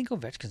 I think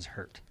Ovechkin's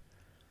hurt.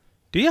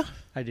 Do you?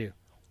 I do.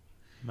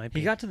 Might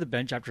be. He got to the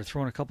bench after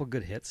throwing a couple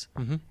good hits,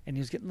 Mm-hmm. and he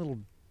was getting a little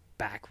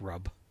back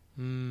rub.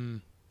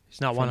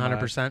 He's not from,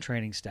 100%.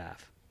 Training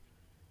staff.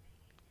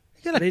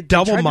 You got They a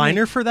double tried to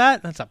minor make- for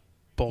that? That's a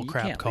bull You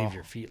crap can't call. leave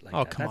your feet like Oh,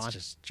 that. come That's on.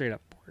 just straight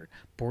up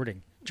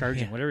boarding,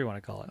 charging, Yeah. whatever you want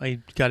to call it. He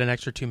got an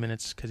extra 2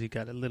 minutes because he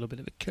got a little bit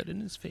of a cut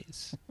in his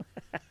face.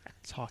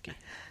 It's hockey.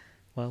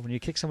 Well, when you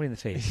kick somebody in the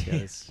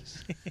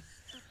face,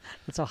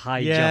 that's how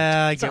high he Yeah, jumped.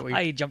 I That's get how what high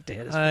you- he jumped to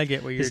hit I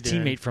get what you're his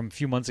doing. teammate from a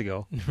few months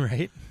ago.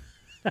 Right?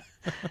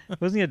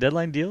 Wasn't he a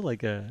deadline deal?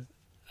 Like a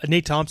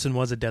Nate Thompson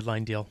was a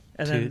deadline deal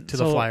to the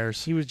so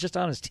Flyers. He was just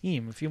on his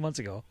team a few months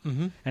ago,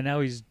 Mm-hmm. and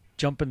now he's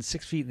jumping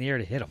 6 feet in the air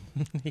to hit him.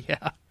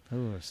 Yeah,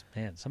 Oh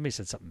man, somebody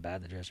said something bad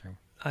in the dressing room.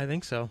 I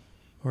think so.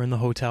 Or in the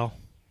hotel.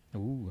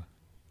 Ooh,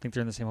 think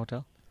they're in the same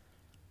hotel?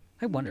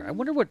 I wonder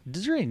what.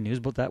 Is there any news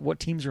about that? What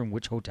teams are in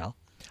which hotel?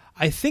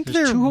 I think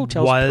There's there 2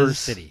 hotels was per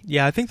city.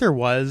 Yeah, I think there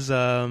was,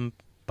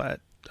 but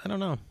I don't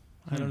know.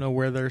 I don't know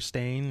where they're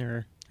staying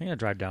or. I'm gonna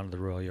drive down to the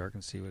Royal York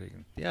and see what he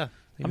can. Yeah,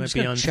 they I'm might just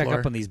be gonna on check floor.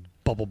 up on these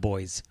bubble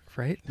boys,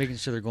 Right? making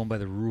sure they're going by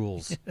the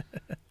rules.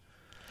 Yeah.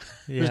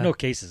 There's no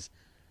cases.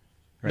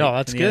 Right, No,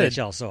 that's in the good.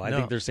 NHL, so I No.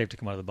 think they're safe to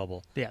come out of the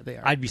bubble. Yeah, they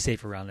are. I'd be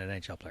safe around an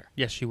NHL player,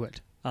 Yes, you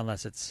would.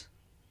 unless it's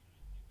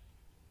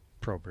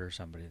Probert or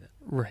somebody that.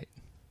 Right.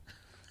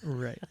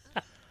 Right.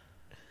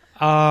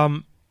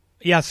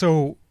 Yeah,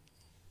 so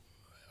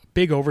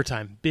big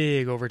overtime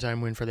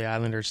win for the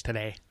Islanders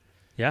today.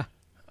 Yeah,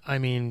 I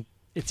mean,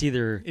 it's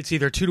either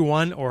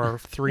 2-1 or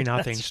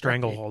 3-0 That's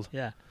stranglehold. right.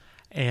 Yeah,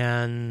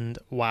 And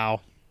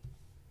wow.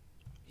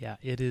 Yeah,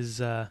 it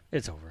is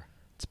it's over.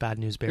 it's bad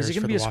news bears Is it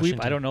going for to be the a sweep?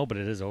 Washington. I don't know, but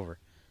it is over.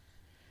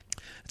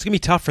 It's going to be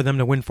tough for them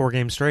to win 4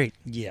 games straight.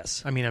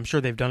 Yes. I mean, I'm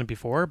sure they've done it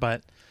before,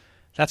 but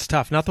that's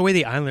tough. Not the way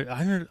the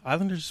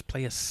Islanders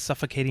play a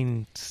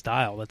suffocating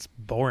style that's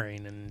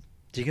boring and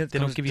Do you get, they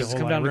don't give you a does it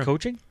whole come lot down of to room.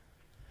 coaching?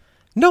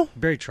 No.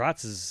 Barry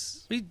Trotz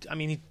is He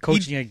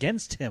coaching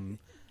against him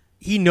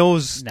he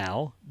knows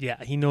now.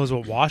 Yeah, he knows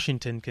what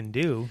Washington can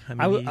do. I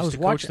mean, he used I was to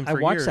coach watching. them I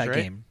for watched years, that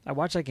right? game. I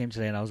watched that game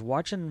today, and I was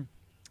watching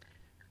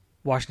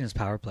Washington's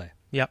power play.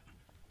 Yep.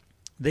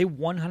 They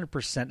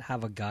 100%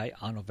 have a guy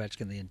on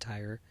Ovechkin the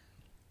entire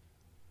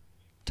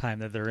time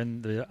that they're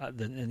in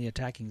the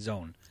attacking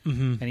zone,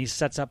 Mm-hmm. and he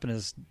sets up in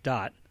his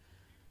dot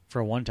for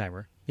a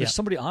one-timer. There's Yeah.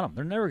 somebody on him.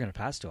 They're never going to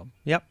pass to him.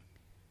 Yep.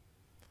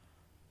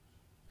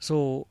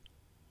 So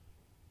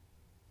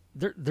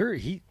Barry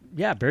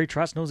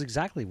Trotz knows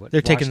exactly what They're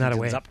taking that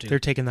Washington's away. up to. They're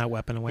taking that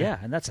weapon away. Yeah,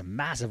 and that's a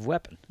massive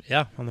weapon.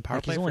 Yeah, on the power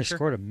Like play he's only for sure.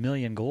 scored 1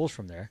 million goals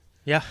from there,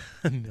 Yeah,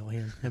 1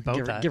 million. About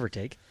give, that. give or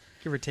take.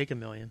 Give or take 1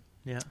 million.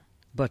 Yeah.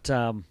 But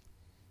I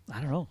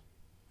don't know.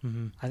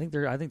 Mm-hmm. I think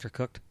they're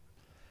cooked.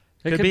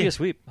 It Could could be. be a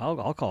sweep.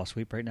 I'll call a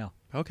sweep right now.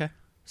 Okay.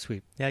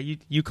 Sweep. Yeah,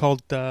 you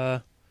called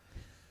the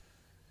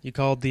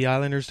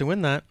Islanders to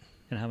win that.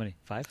 And how many?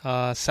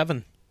 5?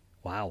 7.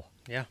 Wow.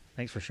 Yeah.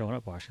 Thanks for showing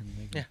up,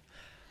 Washington. Yeah.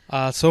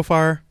 So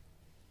far,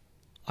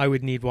 I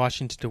would need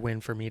Washington to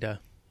win for me to,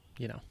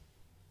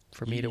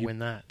 win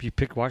that. You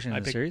picked Washington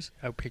in the picked- series?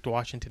 I picked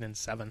Washington in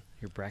 7.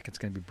 Your bracket's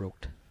going to be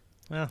broke.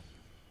 Well,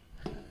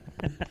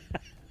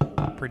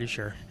 pretty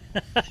sure.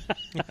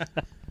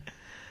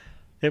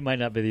 It might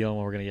not be the only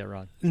one we're going to get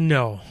wrong.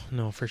 No,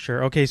 for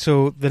sure. Okay,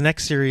 so the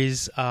next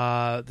series,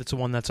 that's the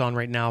one that's on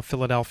right now,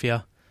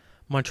 Philadelphia,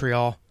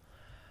 Montreal.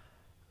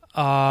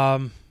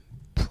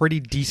 Pretty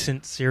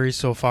decent series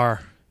so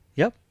far.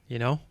 Yep.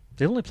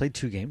 They've only played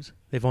 2 games.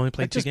 only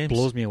played That just 2 games.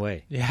 blows me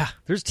away. Yeah.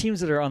 There's teams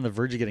that are on the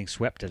verge of getting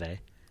swept today,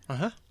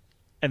 Uh-huh.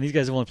 and these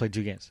guys have only played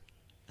 2 games.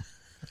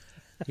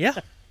 Yeah.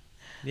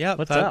 Yeah.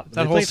 What's that, up? That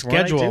They whole play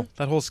tomorrow night, schedule. too?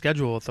 That whole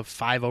schedule with the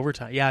 5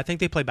 overtime. Yeah, I think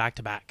they play back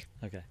to back.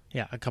 Okay.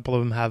 Yeah, a couple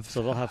of them have.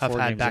 So they'll have 4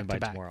 had games back in by to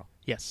back. tomorrow.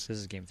 Yes. This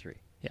is game 3.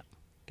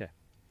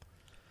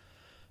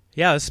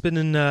 Yeah, this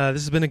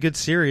has been a good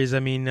series. I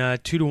mean,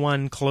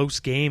 2-1 close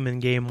game in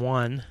game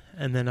 1,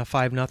 and then a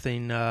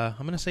 5-0. I'm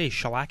going to say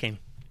shellacking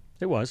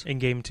It was. in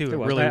game 2. It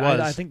was. really was.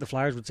 I think the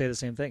Flyers would say the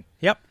same thing.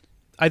 Yep.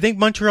 I think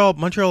Montreal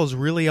has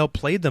really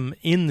outplayed them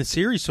in the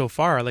series so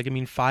far. Like, I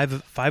mean, five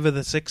of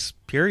the 6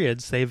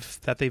 periods they've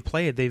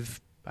played,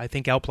 they've I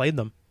think outplayed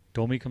them.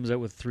 Domi comes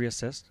out with 3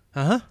 assists.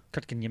 Uh-huh.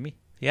 Kotkaniemi,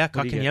 Yeah,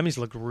 What do you get? Kotkaniemi's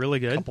looked really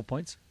good. couple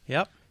points.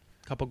 Yep.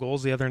 Couple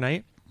goals the other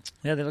night.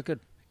 Yeah, they look good.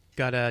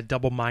 got a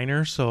double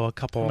minor, so a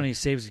couple. How many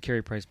saves did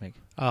Carey Price make?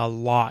 A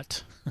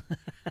lot.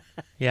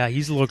 Yeah,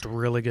 he's looked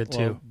really good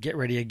too. Get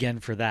ready again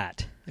for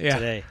that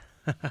today.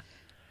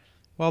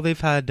 Well, they've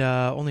had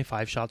only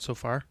 5 shots so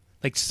far.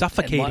 Like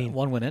suffocating.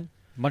 One went in.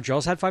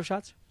 Montreal's had 5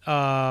 shots?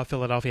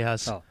 Philadelphia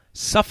has. Oh.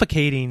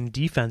 Suffocating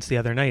defense the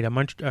other night.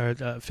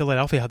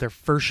 Philadelphia had their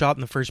first shot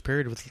in the first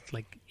period with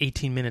like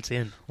 18 minutes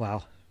in.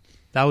 Wow.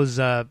 That was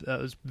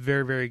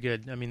very, very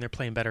good. I mean, they're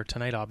playing better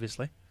tonight,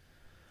 obviously.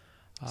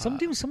 Some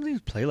teams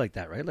play like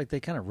that, right? Like they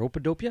kind of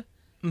rope-a-dope you.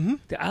 Mm-hmm.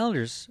 The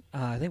Islanders,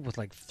 I think with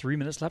like 3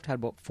 minutes left, had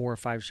about 4 or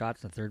 5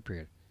 shots in the third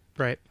period.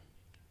 Right.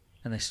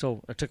 And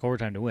it took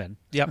overtime to win.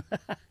 Yep.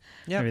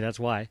 Maybe that's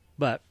why.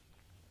 But,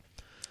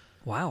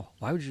 wow.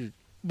 Why would you...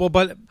 Well,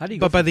 but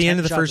by the end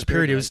of the first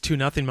period, it was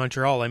 2-0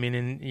 Montreal. I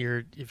mean,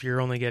 if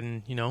you're only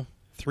getting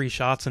 3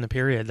 shots in a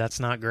period, that's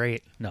not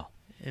great. No,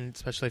 and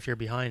especially if you're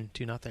behind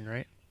 2-0,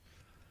 right?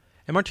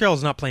 And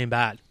Montreal's not playing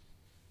bad.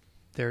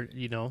 They're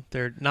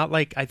not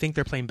like I think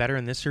they're playing better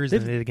in this series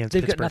than they did against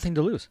Pittsburgh. They've got nothing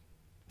to lose.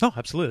 No,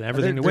 absolutely,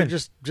 everything to win.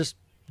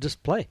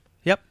 Just play.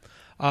 Yep.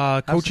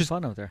 Coach is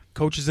fun out there.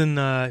 Coach is in.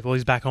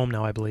 He's back home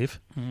now, I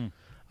believe. Mm-hmm.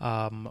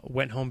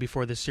 Went home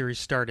before the series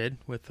started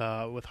with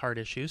heart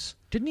issues.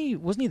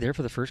 Wasn't he there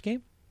for the first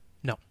game?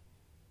 No.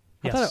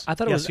 I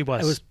thought it was. He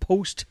was. It was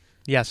post.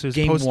 Yes, it was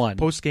game post, one.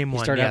 Post game one.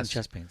 He started out in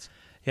chest pains.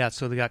 Yeah,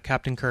 so they got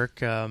Captain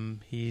Kirk.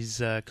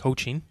 He's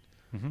coaching,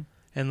 mm-hmm.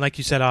 and like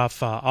you said off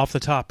the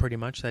top, pretty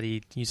much that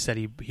he said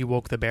he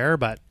woke the bear.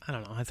 But I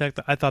don't know.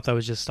 I thought that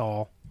was just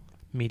all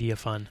media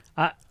fun.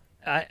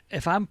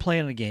 If I'm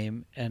playing a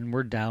game and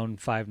we're down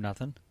 5-0,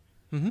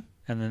 mm-hmm.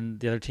 and then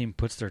the other team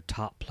puts their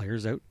top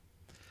players out,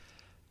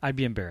 I'd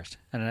be embarrassed,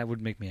 and that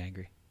would make me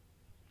angry.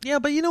 Yeah,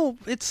 but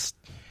it's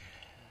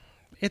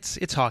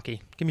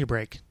hockey. Give me a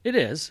break. It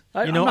is.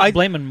 I'm not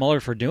blaming Muller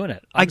for doing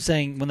it. I'm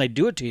saying when they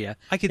do it to you,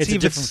 it's a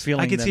different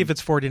feeling. I could see if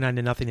it's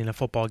 49-0 in a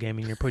football game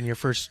and you're putting your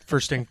first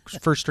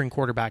string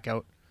quarterback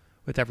out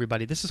with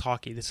everybody. This is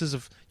hockey. This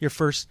is your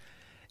first.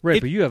 Right,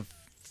 but you have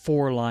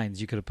 4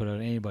 lines you could have put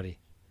on anybody.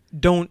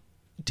 Don't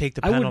take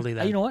the penalty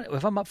then. You know what?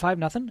 If I'm up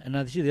 5-0 and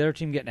I see the other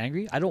team getting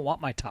angry, I don't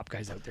want my top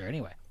guys out there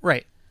anyway.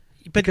 Right.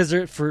 Because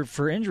they're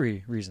for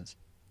injury reasons.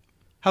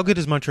 How good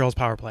is Montreal's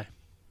power play?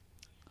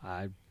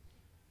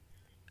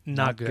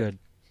 Not good.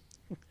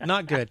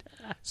 Not good.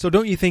 So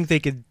don't you think they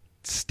could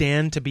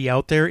stand to be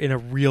out there in a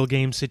real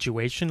game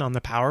situation on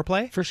the power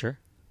play? For sure.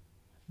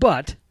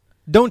 But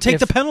don't take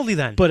the penalty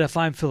then. But if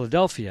I'm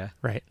Philadelphia,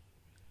 right,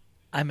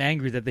 I'm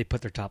angry that they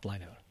put their top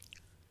line out.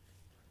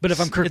 But if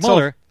I'm Kirk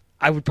Muller,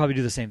 I would probably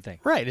do the same thing.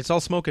 Right. It's all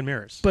smoke and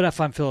mirrors. But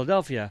if I'm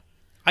Philadelphia,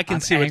 I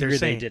can see what they're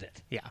saying. They did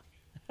it. Yeah.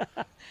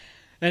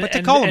 But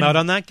to call him out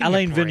on that,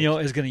 Alain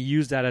Vigneault is going to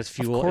use that as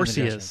fuel. Of course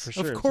he is. For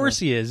sure. Of course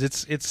he is.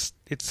 It's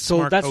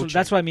smart coaching.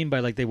 That's what I mean by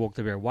like they woke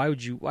the bear. Why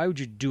would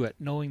you do it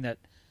knowing that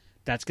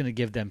that's going to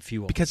give them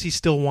fuel? Because he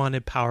still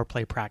wanted power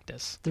play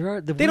practice. They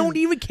don't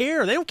even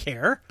care. They don't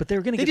care. But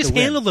they're going to. They just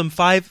handled them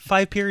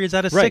five periods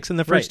out of 6 in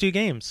the first 2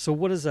 games. So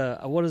what is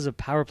a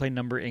power play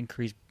number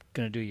increase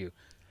going to do you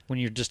when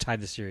you're just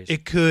tied the series?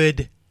 It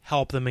could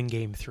help them in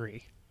Game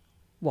 3.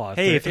 Well,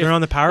 if they're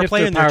on the power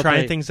play and they're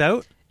trying things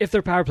out. If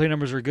their power play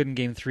numbers are good in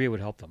Game 3, it would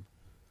help them.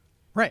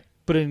 Right.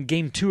 But in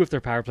Game 2, if their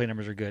power play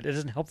numbers are good, it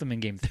doesn't help them in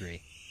Game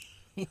 3.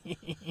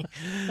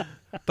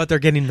 But they're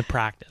getting the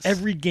practice.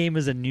 Every game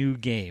is a new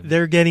game.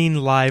 They're getting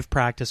live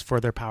practice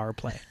for their power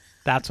play.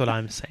 That's what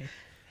I'm saying.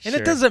 And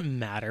It doesn't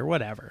matter.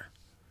 Whatever.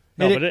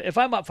 No, but if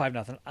I'm up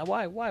 5-0,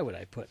 why would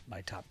I put my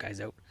top guys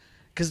out?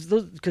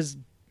 Because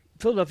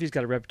Philadelphia's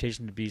got a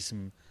reputation to be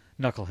some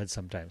knuckleheads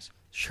sometimes.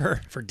 Sure.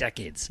 For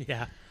decades.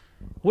 Yeah.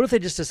 What if they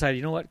just decide,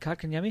 you know what,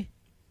 Kotkaniemi?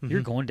 Mm-hmm.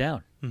 You're going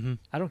down. Mm-hmm.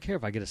 I don't care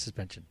if I get a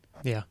suspension.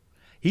 Yeah.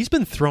 He's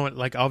been throwing,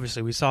 like,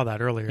 obviously we saw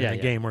that earlier in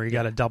the game where he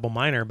got a double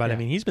minor, but I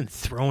mean, he's been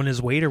throwing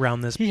his weight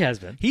around this. He has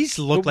been. He's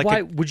looked but like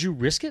why would you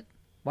risk it?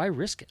 Why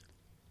risk it?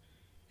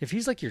 If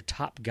he's like your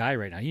top guy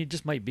right now, he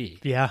just might be.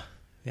 Yeah.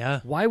 Yeah.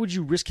 Why would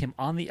you risk him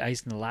on the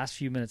ice in the last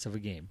few minutes of a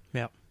game?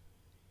 Yeah.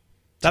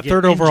 That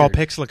third overall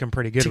pick's looking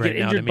pretty good right now to me. To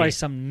get injured by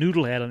some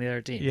noodlehead on the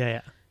other team. Yeah,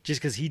 yeah.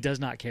 Just because he does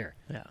not care.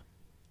 Yeah.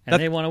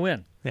 And they want to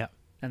win. Yeah.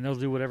 And they'll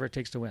do whatever it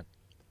takes to win.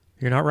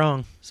 You're not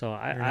wrong. So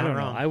I don't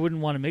know. I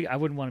wouldn't want to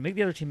make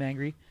the other team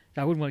angry.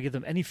 I wouldn't want to give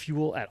them any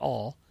fuel at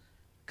all.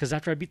 Because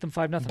after I beat them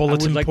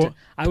 5-0,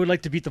 I would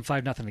like to beat them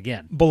 5-0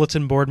 again.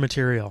 Bulletin board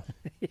material.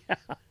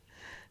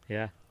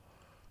 Yeah.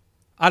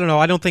 I don't know.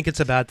 I don't think it's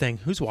a bad thing.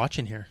 Who's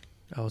watching here?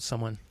 Oh,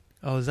 someone.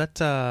 Oh, is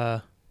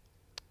that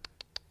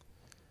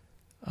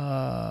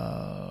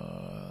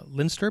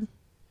Lindstrom?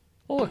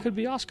 Oh, it could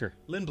be Oscar.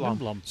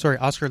 Lindblom. Sorry,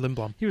 Oscar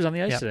Lindblom. He was on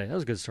the ice today. That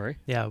was a good story.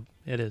 Yeah,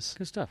 it is.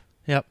 Good stuff.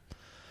 Yep.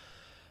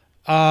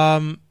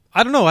 I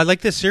don't know. I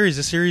like this series.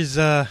 The series,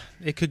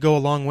 it could go a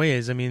long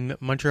ways. I mean,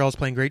 Montreal's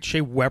playing great.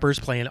 Shea Weber's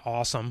playing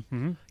awesome.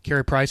 Mm-hmm.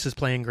 Carey Price is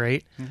playing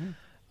great. Mm-hmm.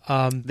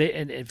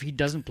 And if he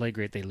doesn't play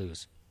great, they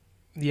lose.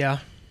 Yeah.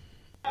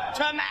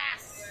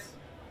 Tomas!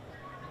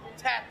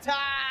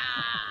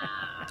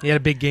 Ta-ta! He had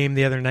a big game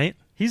the other night.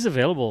 He's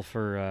available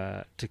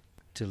for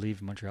to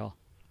leave Montreal.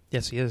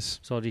 Yes, he is.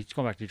 So he's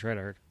going back to Detroit,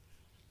 I heard.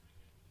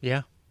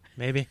 Yeah,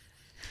 maybe.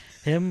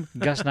 Him,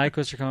 Gus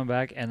Nyquist are coming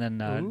back, and then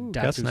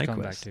Gus Datsyuk's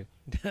coming back Nyquist. too.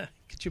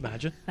 Could you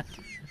imagine?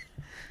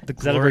 The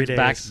Is that glory everyone's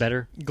back days.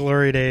 better?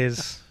 Glory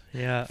days.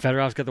 Yeah.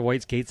 Fedorov's got the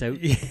white skates out.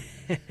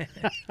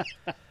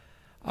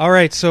 All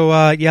right. So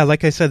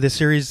like I said, this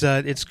series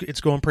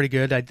it's going pretty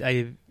good.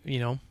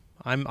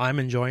 I'm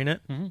enjoying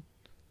it. Mm-hmm. You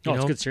It's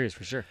know, a good series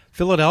for sure.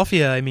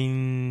 Philadelphia. I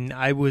mean,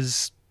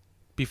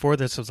 before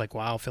this, I was like,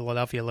 wow,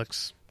 Philadelphia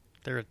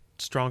they're a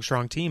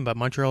strong team, but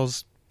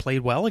Montreal's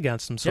played well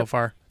against them so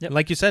far. Yep.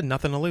 Like you said,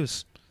 nothing to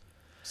lose.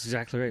 That's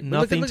exactly right.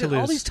 Nothing look to at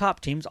all lose. these top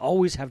teams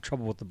always have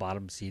trouble with the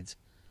bottom seeds.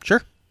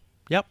 Sure.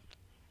 Yep.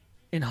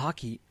 In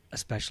hockey,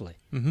 especially.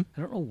 Mm-hmm.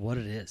 I don't know what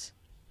it is.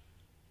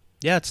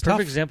 Yeah, it's Perfect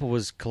tough. example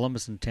was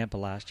Columbus and Tampa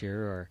last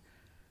year,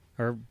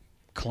 or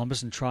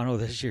Columbus and Toronto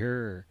this year,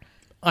 or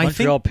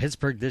Montreal,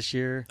 Pittsburgh this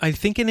year. I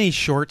think in a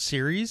short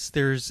series,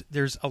 there's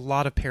a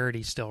lot of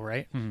parity still,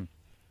 right? Mm-hmm.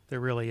 There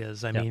really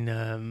is. I Yep. mean,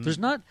 There's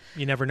not.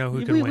 you never know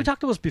who can We win.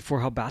 talked about this before.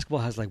 How basketball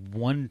has like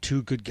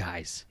 1-2 good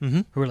guys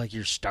Mm-hmm. who are like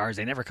your stars.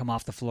 They never come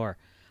off the floor.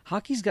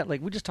 Hockey's got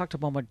we just talked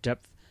about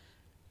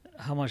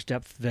how much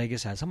depth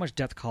Vegas has, how much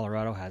depth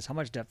Colorado has, how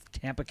much depth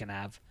Tampa can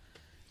have.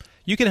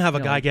 You can have a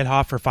You know, guy like- get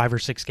hot for 5 or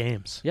 6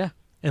 games. Yeah,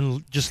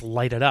 And just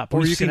light it up. or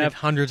We've you seen can it have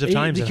hundreds of he-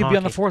 times He in could be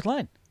on the hockey. fourth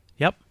line.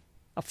 Yep.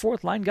 A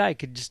fourth line guy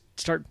could just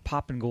start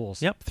popping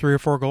goals. Yep. 3 or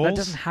 4 goals. That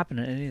doesn't happen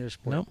in any other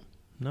sport.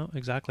 No,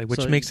 exactly.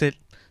 Which So- makes it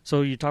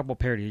So you talk about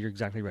parity. You're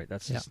exactly right.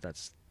 That's Yeah.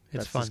 that's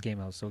fun. this game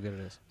how so good it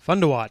is. fun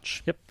to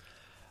watch. Yep.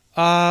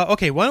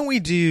 Okay, why don't we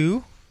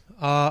do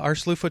our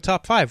Slewfoot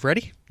top 5?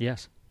 Ready?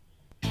 Yes.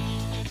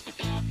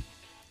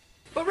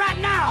 But right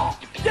now,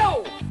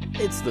 yo!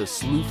 It's the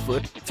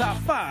Slewfoot Top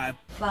 5.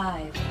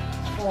 5,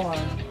 4,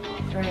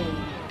 3,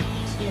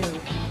 2,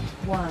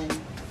 1.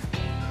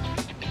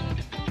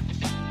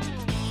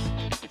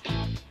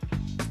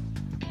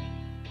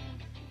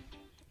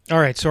 All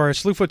right, so our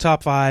Slewfoot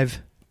top 5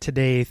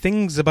 today,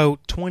 things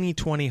about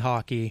 2020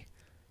 hockey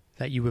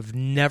that you have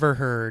never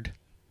heard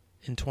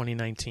in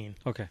 2019.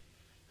 Okay.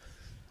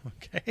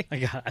 Okay.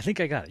 I think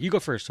I got it. You go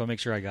first, so I'll make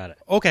sure I got it.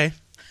 Okay.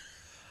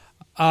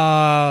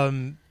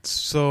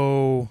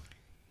 So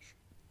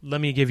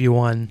let me give you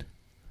one.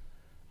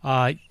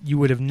 You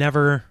would have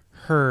never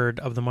heard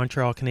of the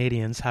Montreal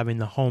Canadiens having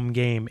the home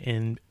game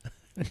in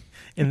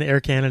the Air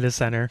Canada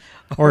Centre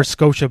or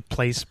Scotia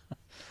Place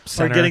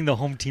Centre. Or getting the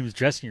home team's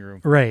dressing room.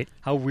 Right.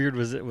 How weird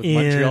was it with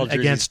Montreal jerseys?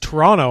 Against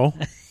Toronto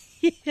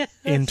Yes.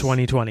 in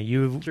 2020.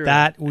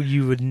 True.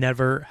 You would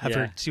never have Yeah.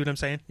 heard. See what I'm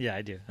saying? Yeah,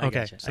 I do.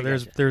 Okay. So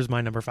there's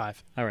my number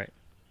 5. All right.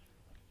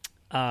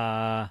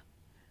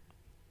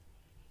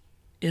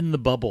 In the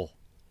bubble.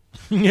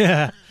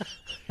 Yeah.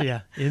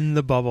 Yeah. In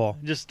the bubble.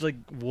 Just like,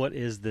 what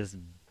is this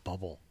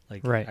bubble?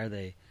 Like, Right. are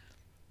they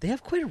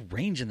have quite a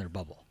range in their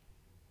bubble.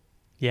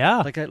 Yeah.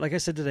 Like I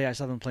said today, I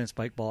saw them playing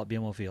spike ball at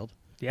BMO Field.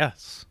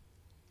 Yes.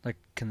 Like,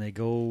 can they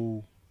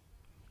go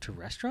to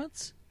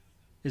restaurants?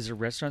 Is there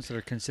restaurants that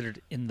are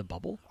considered in the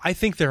bubble? I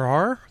think there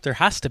are. There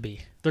has to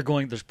be.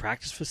 There's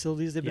practice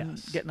facilities they've been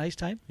Yes. getting ice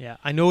time. Yeah.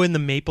 I know in the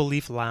Maple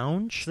Leaf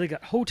Lounge. So they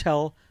got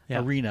hotel, Yeah.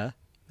 arena,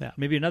 Yeah.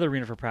 maybe another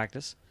arena for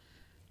practice.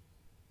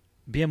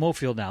 BMO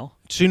Field now.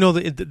 So you know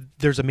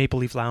there's a Maple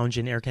Leaf Lounge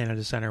in Air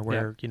Canada Centre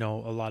where a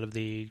lot of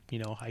the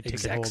high ticket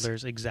Execs.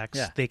 holders, execs,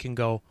 Yeah. they can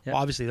go. Yeah.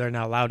 Well, obviously they're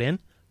not allowed in,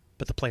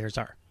 but the players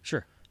are.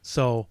 Sure.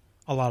 So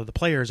a lot of the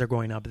players are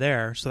going up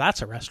there. So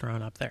that's a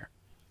restaurant up there.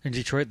 In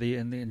Detroit,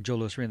 in Joe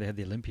Louis Arena, they had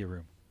the Olympia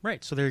Room.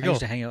 Right. So there you I go. used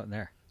to hang out in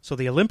there. So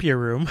the Olympia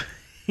Room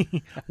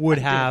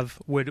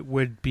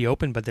would be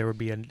open, but there would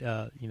be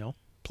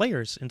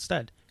players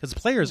instead, because the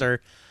players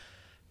are,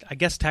 I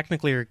guess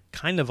technically, are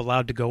kind of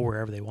allowed to go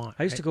wherever they want.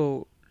 I used to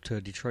go to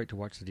Detroit to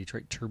watch the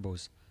Detroit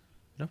Turbos,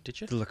 No,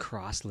 did you? the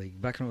lacrosse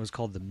league, back when it was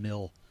called the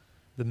Mill.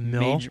 The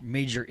Mill.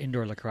 Major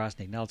Indoor Lacrosse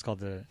League. Now it's called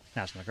the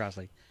National Lacrosse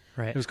League.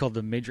 Right. It was called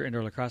the Major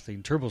Indoor Lacrosse League.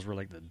 And Turbos were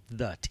like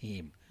the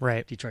team.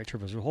 Right. Detroit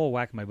Turbos. There was a whole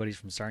whack of my buddies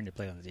from Sarnia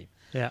played on the team.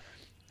 Yeah.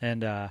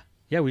 And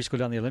we used to go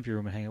down to the Olympia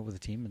Room and hang out with the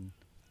team, and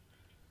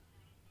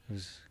it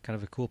was kind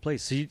of a cool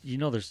place. So you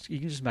can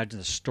just imagine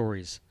the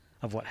stories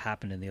of what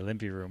happened in the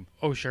Olympia Room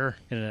Oh, sure.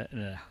 in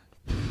a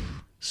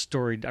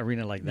storied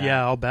arena like that.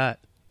 Yeah, I'll bet.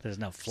 That is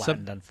now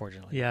flattened,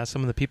 unfortunately. Yeah,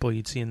 some of the people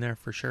you'd see in there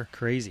for sure.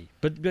 Crazy.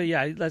 But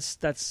yeah,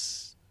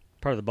 that's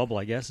part of the bubble,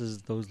 I guess, is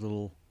those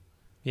little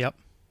Yep.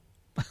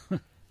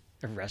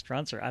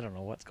 restaurants, or I don't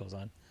know what goes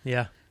on.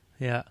 Yeah.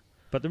 Yeah.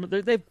 But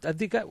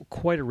they've got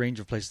quite a range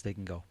of places they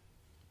can go.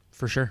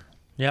 For sure.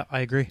 Yeah, I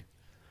agree.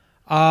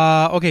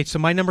 Okay, so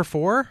my number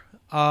 4,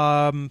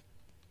 I'll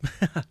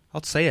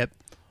say it.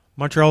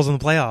 Montreal's in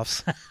the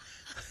playoffs.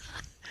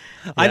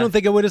 I don't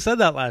think I would have said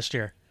that last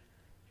year.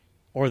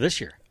 Or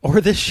this year. Or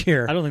this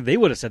year. I don't think they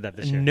would have said that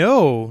this year.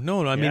 No.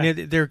 I Yeah.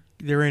 mean,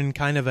 they're in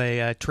kind of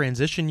a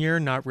transition year,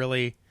 not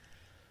really,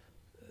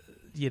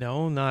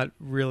 not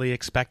really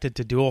expected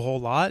to do a whole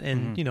lot.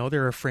 And,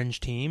 they're a fringe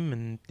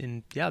team.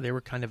 And yeah, they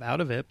were kind of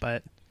out of it.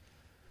 But,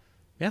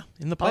 yeah,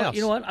 in the playoffs.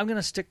 You know what? I'm going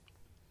to stick,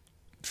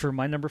 for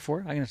my number 4,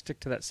 I'm going to stick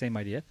to that same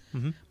idea.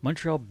 Mhm.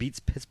 Montreal beats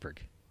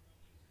Pittsburgh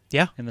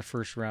Yeah. in the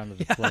first round of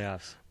the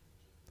playoffs.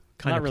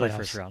 Kind Not of really playoffs.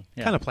 first round.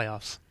 Yeah. Kind of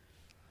playoffs.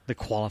 The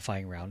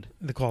qualifying round.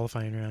 The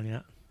qualifying round,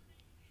 yeah.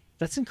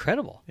 That's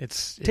incredible.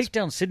 It's Take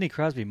down Sidney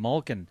Crosby,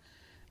 Malkin,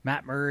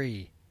 Matt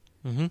Murray,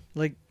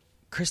 like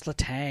Chris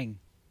Letang.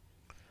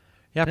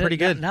 yeah, pretty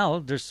good. Now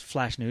there's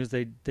flash news.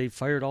 They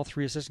fired all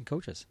 3 assistant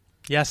coaches.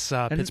 Yes,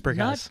 And Pittsburgh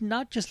has.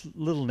 not just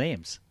little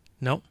names.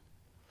 No.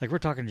 Like we're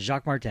talking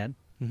Jacques Martin,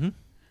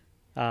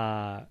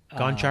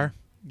 Gonchar.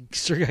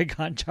 Sergei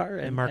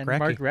Gonchar, and Mark Mark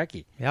Recchi.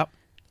 Recchi. Yep.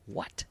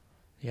 What?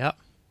 Yep.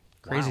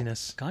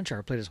 Craziness. Wow.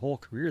 Gonchar played his whole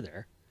career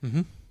there.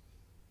 Mm-hmm.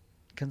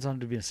 Comes on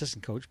to be an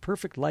assistant coach.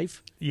 Perfect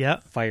life. Yeah.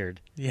 Fired.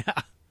 Yeah.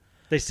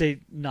 They say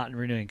not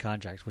renewing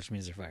contracts, which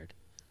means they're fired.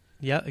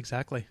 Yeah,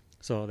 exactly.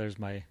 So there's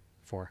my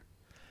 4.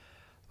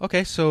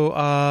 Okay, so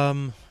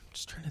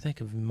just trying to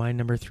think of my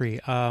number 3.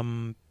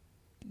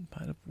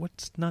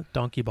 What's not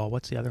Donkey Ball?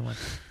 What's the other one?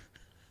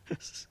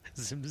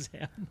 Zim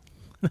Zam.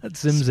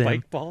 That's Zim Zam.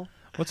 Spike ball.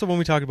 What's the one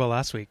we talked about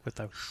last week with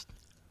the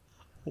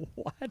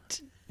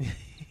What?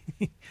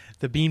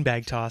 the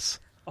beanbag toss?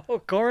 Oh,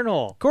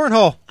 cornhole.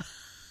 Cornhole.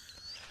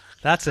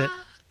 That's it.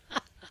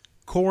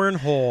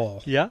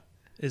 Cornhole Yeah.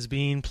 is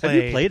being Have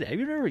played. you played it? Have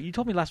you never? You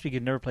told me last week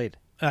you'd never played.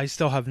 I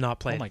still have not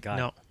played. Oh my god.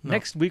 No.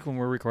 Next week when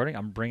we're recording,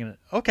 I'm bringing it.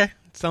 Okay,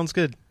 sounds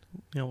good.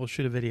 We'll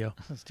shoot a video.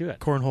 Let's do it.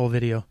 Cornhole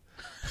video.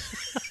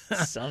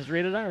 Sounds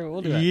rated R.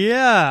 We'll do it.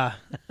 Yeah.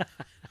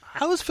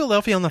 How is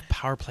Philadelphia on the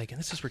power play again?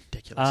 This is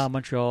ridiculous.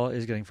 Montreal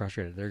is getting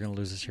frustrated. They're going to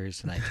lose the series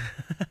tonight.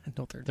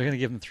 No, they're They're going to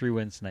give them 3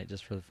 wins tonight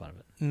just for the fun of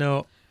it.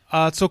 No.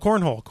 So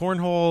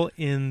cornhole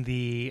in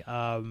the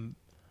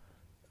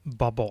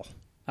bubble.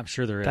 I'm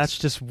sure there is. That's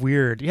just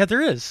weird. Yeah,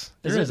 there is.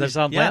 There is. It's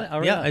on planet?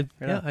 Oh, yeah,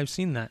 right on. I've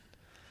seen that.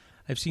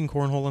 I've seen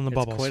cornhole in the It's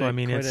bubble. quite So a- I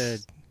mean, quite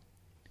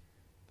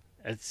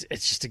it's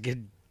it's just a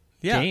good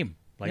yeah. game.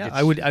 Like yeah, it's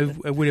I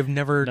would have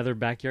never. another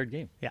backyard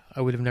game. Yeah,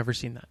 I would have never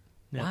seen that.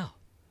 Yeah. Wow.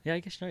 Yeah, I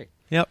guess you're right.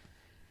 Yep.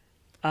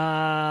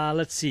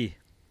 Let's see.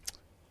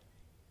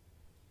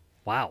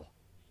 Wow.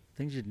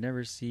 Things you'd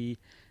never see.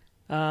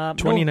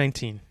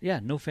 2019.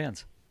 No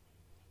fans.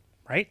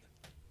 Right.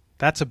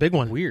 That's a big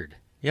one. Weird.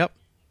 Yep.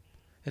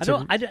 I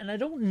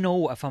don't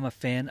know if I'm a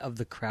fan of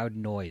the crowd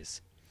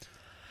noise.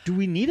 Do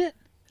we need it?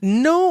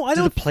 No, I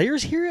Do don't. the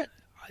players hear it?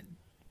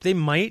 They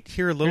might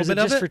hear a Or little is bit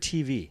it of just it. for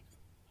TV?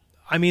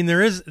 I mean,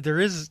 there's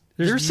some,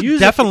 music.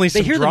 definitely They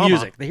some hear drama. the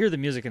music. They hear the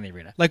music in the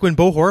arena. Like when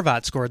Bo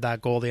Horvat scored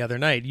that goal the other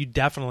night, you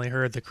definitely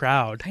heard the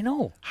crowd. I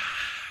know,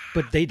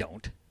 but they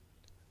don't.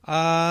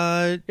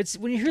 It's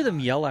when you hear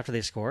them yell after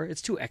they score,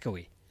 it's too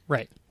echoey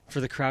Right.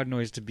 for the crowd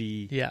noise to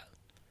be. Yeah.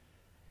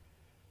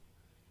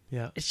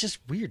 Yeah. It's just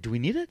weird. Do we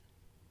need it?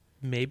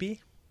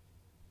 Maybe.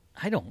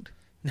 I don't.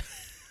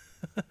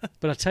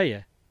 But I'll tell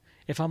you,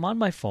 if I'm on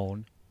my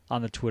phone,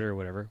 on the Twitter or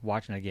whatever,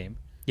 watching a game,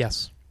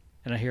 Yes.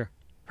 and I hear,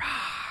 "Rah,"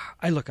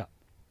 I look up.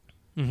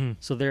 Mm-hmm.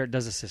 So there it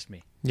does assist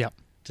me Yep.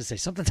 to say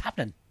something's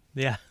happening.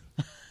 Yeah.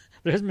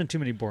 There hasn't been too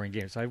many boring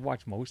games, so I've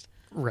watched most.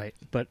 Right.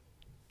 But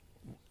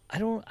I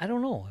don't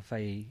know if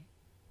I.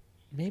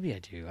 Maybe I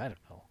do. I don't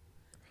know.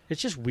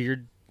 It's just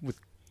weird with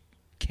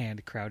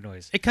canned crowd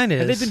noise. It kind of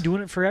is. Have they been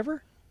doing it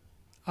forever?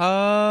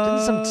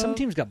 Didn't some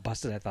teams got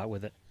busted, I thought,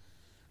 with it.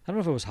 I don't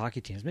know if it was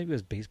hockey teams. Maybe it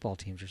was baseball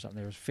teams or something.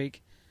 There was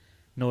fake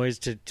noise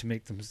to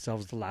make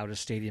themselves the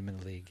loudest stadium in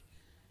the league.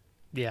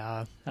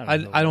 Yeah. I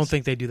don't know I don't this.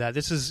 think they do that.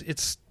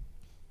 It's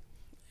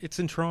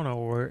in Toronto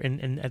or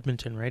in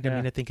Edmonton, right? Yeah. I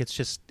mean, I think it's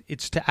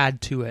to add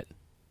to it.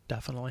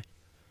 Definitely.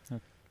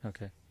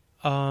 Okay.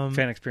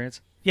 Fan experience?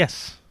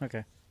 Yes.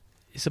 Okay.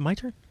 Is it my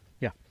turn?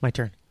 Yeah. My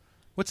turn.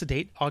 What's the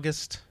date?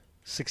 August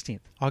 16th.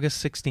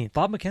 16th.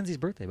 Bob McKenzie's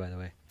birthday, by the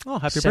way. Oh,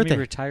 happy birthday.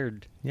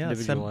 Semi-retired Yeah,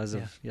 individual as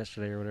of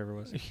yesterday or whatever it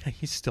was. Yeah,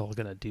 he's still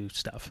going to do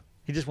stuff.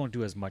 He just won't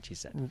do as much, he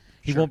said.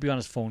 He Sure. won't be on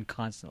his phone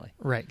constantly.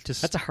 Right.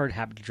 Just That's a hard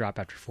habit to drop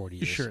after 40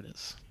 years. Sure it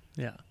is.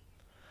 Yeah.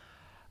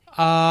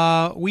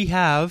 We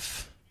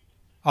have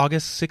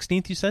August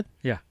 16th, you said?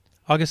 Yeah.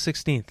 August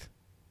 16th.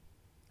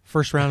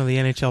 First round of the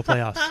NHL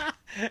playoffs.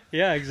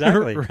 Yeah,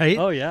 exactly. Right?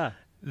 Oh, yeah.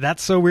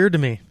 That's so weird to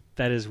me.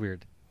 That is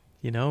weird.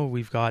 You know,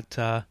 we've got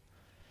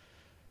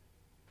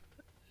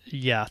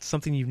it's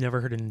something you've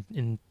never heard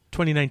in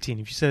 2019.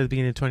 If you said at the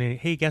beginning of 2019,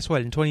 hey, guess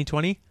what? In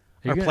 2020,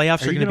 our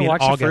playoffs are going to be in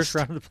watch August. the first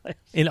round of the playoffs?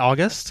 In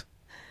August?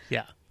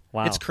 Yeah.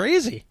 Wow. It's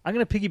crazy. I'm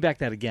going to piggyback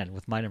that again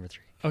with my number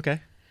 3. Okay.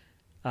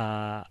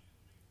 The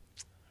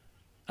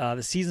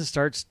season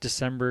starts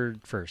December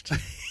 1st.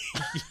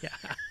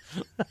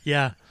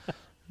 Yeah.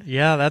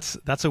 Yeah,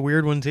 that's a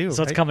weird one too.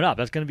 So it's right? coming up.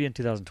 That's going to be in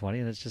 2020,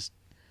 and it's just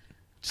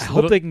I a hope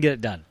little- they can get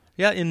it done.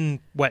 Yeah, in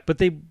what? But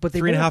they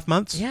 3.5 won't.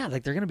 months? Yeah,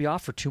 like they're going to be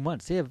off for 2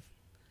 months. They're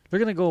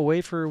going to go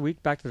away for a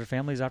week back to their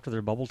families after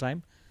their bubble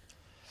time,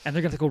 and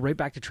they're going to go right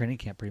back to training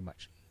camp pretty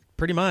much.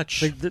 Pretty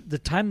much. Like the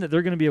time that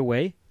they're going to be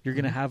away, you're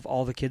going to have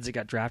all the kids that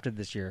got drafted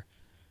this year.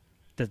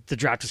 The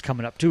draft is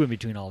coming up too in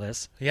between all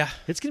this. Yeah.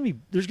 There's going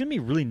to be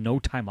really no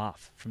time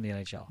off from the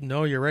NHL.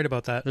 No, you're right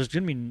about that. There's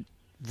going to be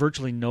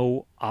virtually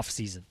no off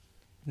season.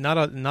 Not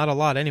a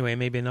lot anyway.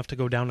 Maybe enough to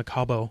go down to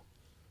Cabo.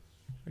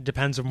 It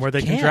depends on where they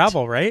can can't.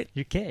 travel, right?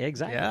 You can't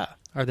exactly. Yeah.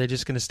 Are they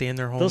just going to stay in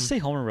their home? They'll stay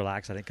home and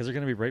relax, I think, because they're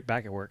going to be right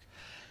back at work.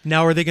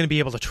 Now, are they going to be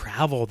able to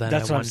travel then?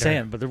 That's I what I'm wonder?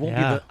 saying. But there won't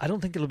be. Yeah. I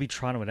don't think it'll be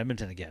Toronto and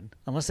Edmonton again,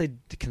 unless they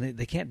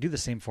can't do the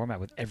same format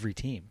with every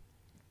team.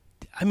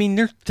 I mean,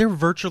 they're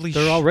virtually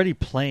They're already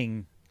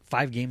playing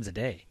 5 games a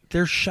day.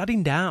 they're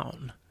shutting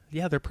down.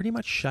 Yeah, they're pretty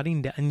much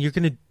shutting down. And you're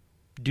going to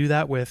do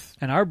that with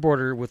And our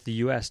border with the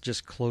U.S.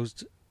 just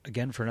closed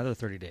again for another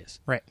 30 days.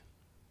 right.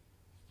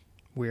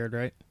 Weird,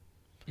 right?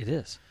 It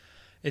is.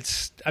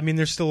 It's. I mean,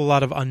 there's still a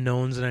lot of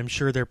unknowns, and I'm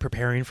sure they're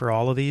preparing for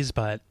all of these.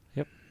 But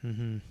Yep.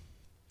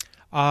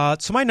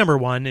 So my number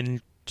one,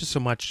 and just so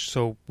much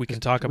so we can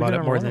talk about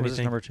it more than Was this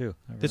anything. number 2?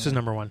 This is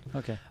number one.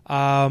 Okay.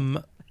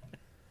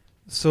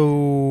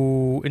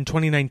 So in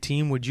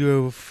 2019, would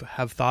you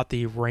have thought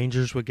the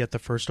Rangers would get the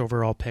first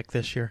overall pick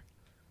this year?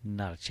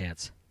 Not a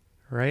chance.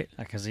 Right?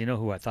 Because you know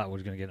who I thought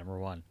was going to get number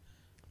 1?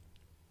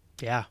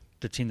 Yeah.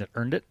 The team that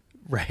earned it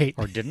Right.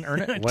 or didn't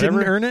earn it. Whatever.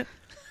 Didn't earn it.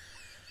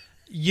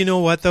 You know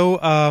what though?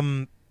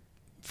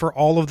 For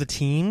all of the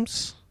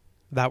teams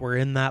that were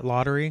in that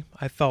lottery,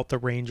 I felt the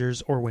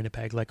Rangers or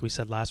Winnipeg, like we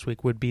said last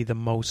week, would be the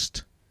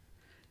most.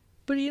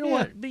 But you know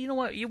what? But you know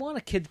what? You want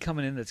a kid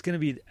coming in that's going to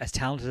be as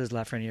talented as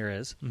Lafreniere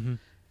is. Mm-hmm.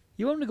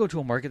 You want him to go to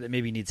a market that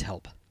maybe needs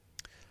help.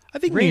 I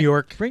think New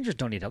York. Rangers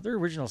don't need help. They're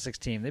original 6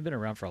 team. They've been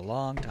around for a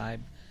long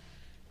time.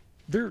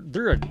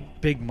 They're a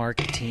big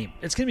market team.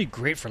 It's going to be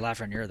great for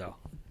Lafreniere though.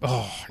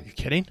 Oh, are you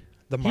kidding?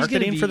 The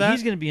marketing for that?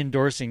 He's going to be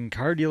endorsing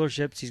car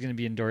dealerships. He's going to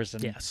be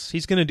endorsing. Yes,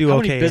 he's going to do How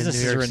okay. many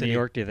businesses in New York are in City. New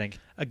York? Do you think?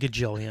 A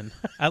gajillion,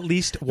 at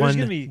least There's one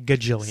gonna be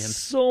gajillion.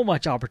 So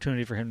much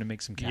opportunity for him to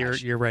make some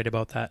cash. You're right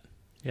about that.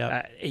 Yeah,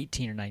 At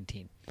 18 or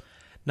 19.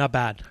 not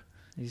bad.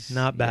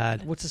 Not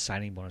bad. What's his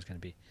signing bonus going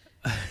to be?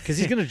 Because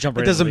he's going to jump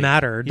right It doesn't in the league.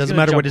 matter. It He's doesn't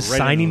gonna matter what jump his right in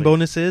the signing league.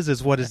 bonus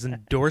is what his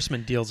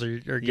endorsement deals are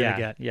going to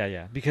get.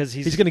 Yeah. Because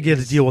He's going to get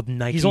a deal with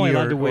Nike he's only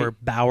allowed to wait. or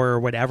Bauer or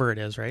whatever it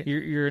is, right?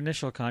 Your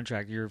initial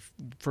contract, your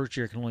first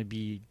year can only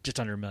be just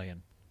under $1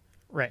 million,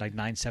 Right. like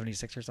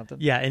 $976 or something.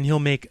 Yeah, and he'll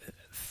make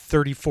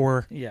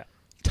 34 Yeah,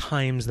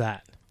 times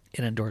that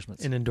in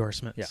endorsements. in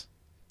endorsements. Yeah.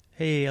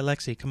 Hey,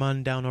 Alexi, come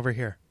on down over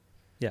here.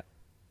 Yeah,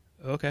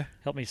 Okay.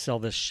 help me sell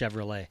this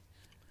Chevrolet.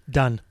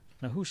 Done.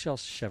 Now, who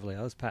sells Chevrolet?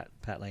 That was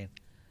Pat Lane.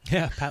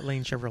 Yeah, Pat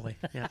Lane Chevrolet.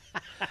 Yeah.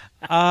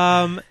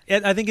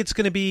 I think it's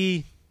going to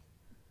be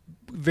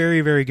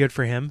very, very good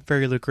for him.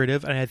 Very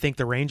lucrative. And I think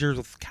the Rangers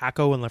with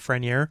Kako and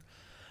Lafreniere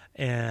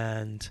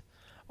and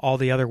all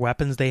the other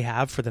weapons they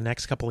have for the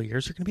next couple of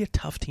years are going to be a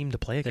tough team to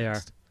play They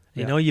against. are.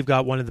 You Yeah. know, you've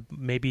got one of the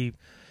maybe,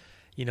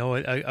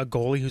 a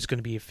goalie who's going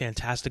to be a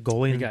fantastic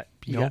goalie You got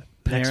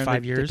next Panarin.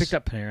 5 They years. picked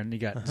up Panarin. You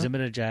got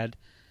Zibanejad.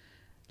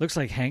 Looks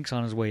like Hank's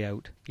on his way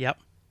out. Yep.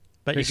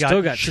 But They you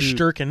still got two-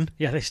 Shesterkin.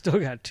 Yeah, they still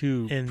got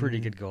 2 And- pretty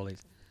good goalies.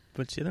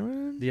 What's the other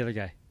one? The other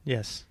guy,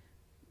 Yes.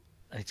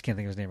 I just can't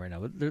think of his name right now.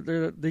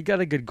 But they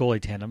got a good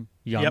goalie tandem.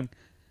 Young. Yep.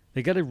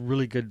 They got a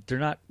really good. They're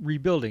not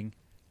rebuilding.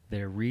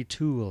 They're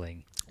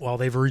retooling. Well,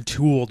 they've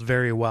retooled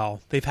very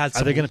well. They've had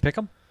some. Are they going to pick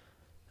him?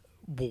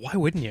 Well, why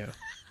wouldn't you?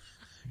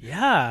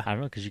 Yeah. I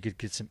don't know, because you could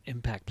get some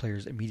impact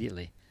players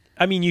immediately.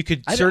 I mean, you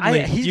could I-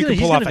 certainly he's you gonna- could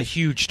he's pull off gonna a be-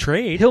 huge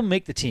trade. He'll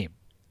make the team,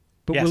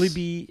 but will he Yes.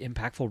 be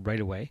impactful right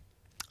away?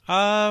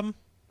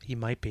 He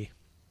might be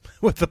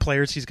with the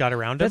players he's got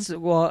around him. There's a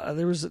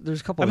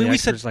couple. I of mean, the we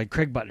experts said- like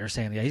Craig Butler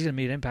saying, yeah, he's going to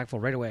be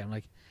impactful right away. I'm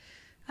like,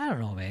 I don't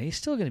know, man. He's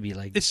still going to be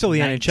like It's still the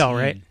 19. NHL,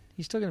 right?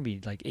 He's still going to be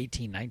like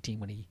 18, 19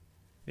 when he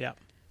Yeah.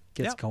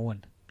 gets Yep.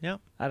 going. Yeah.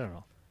 I don't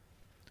know.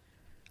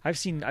 I've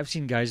seen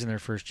guys in their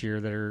first year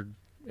that are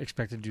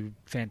expected to do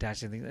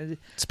fantastic things.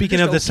 Speaking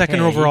Just of the second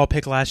okay. overall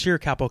pick last year,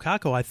 Capo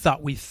Caco, I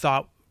thought we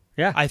thought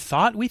that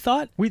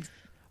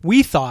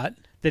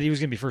he was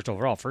going to be first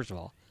overall. First of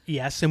all,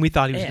 yes, and we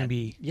thought he was going to And,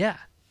 be. yeah,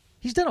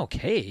 he's done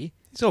okay.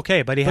 It's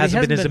okay, but he But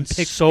hasn't been as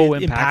so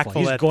impactful impactful.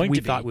 He's as going we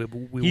to be. thought we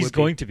would He's be.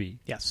 going to be.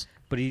 Yes.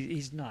 But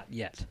he's not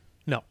yet.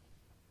 No.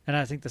 And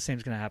I think the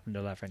same's going to happen to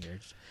Lafreniere.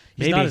 He's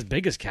Maybe. not as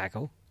big as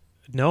Kako.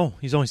 No,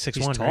 he's only 6'1".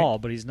 He's right? tall,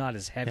 but he's not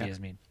as heavy Yeah. as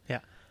me. Yeah,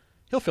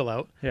 he'll fill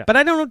out. Yeah. But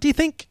I don't know. Do you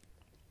think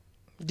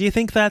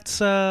that's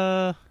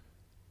that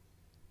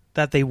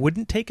they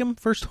wouldn't take him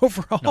first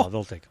overall? No,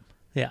 they'll take him.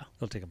 Yeah.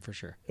 They'll take him for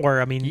sure.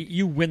 Or I mean,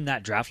 You win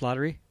that draft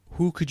lottery,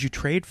 who could you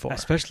trade for?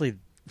 especially.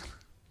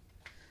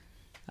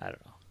 I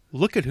don't know.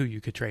 Look at who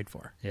you could trade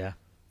for. Yeah.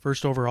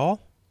 First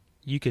overall,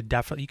 you could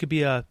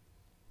be a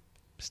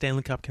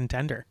Stanley Cup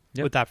contender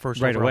Yep. with that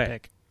first Right overall away.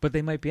 pick. But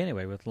they might be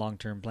anyway with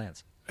long-term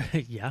plans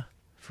Yeah.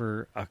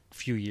 for a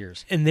few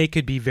years. And they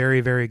could be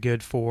very, very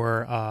good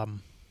for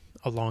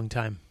a long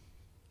time.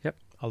 Yep.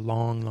 A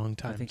long, long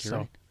time. I think you're So,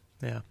 right.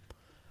 Yeah.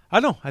 I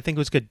don't know. I think it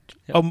was good.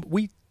 Yep.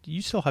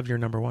 You still have your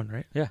number one,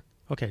 right? Yeah.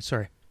 Okay,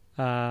 sorry.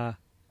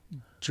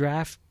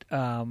 Draft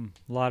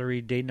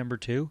lottery day number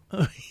 2.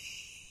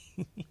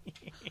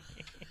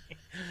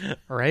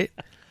 Right?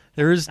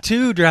 There is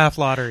 2 draft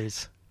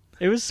lotteries.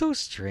 It was so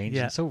strange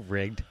Yeah. and so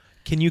rigged.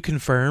 Can you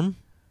confirm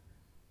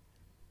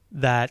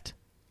that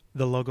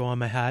the logo on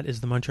my hat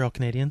is the Montreal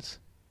Canadiens?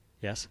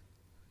 Yes.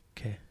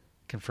 Okay.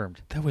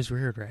 Confirmed. That was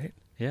weird, right?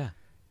 Yeah.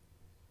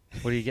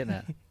 What are you getting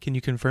at? Can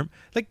you confirm?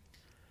 Like,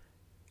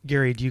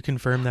 Gary, do you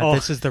confirm that Oh.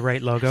 this is the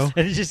right logo?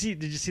 And did you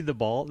see the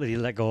ball that he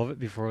let go of it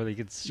before they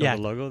could show Yeah.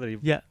 the logo? That he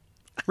Yeah.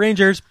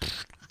 Rangers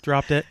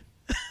dropped it.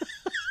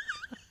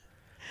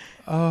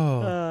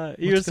 Oh.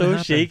 he was what's gonna so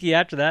happen? shaky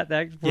after that.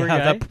 That poor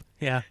guy.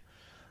 Yeah.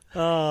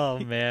 Oh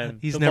man,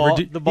 He's the never ball,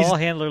 do- the ball he's-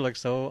 handler looked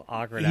so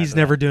awkward. He's after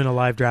never that. doing a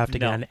live draft No,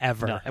 again,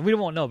 ever. no. And we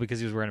won't know because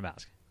he was wearing a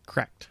mask.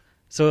 Correct.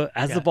 So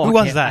as Yeah. the ball Who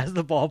was that? as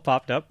the ball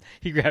popped up,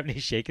 he grabbed and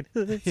he's shaking.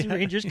 It's the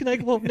Rangers. Can I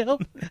go home now?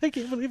 I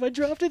can't believe I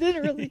dropped it in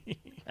early.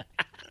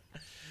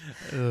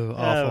 Ooh, That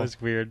awful.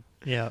 was weird.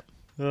 Yeah.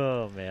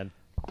 Oh man.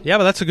 Yeah,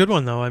 but that's a good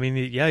one, though. I mean,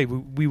 yeah,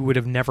 we would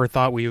have never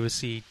thought we would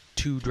see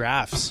 2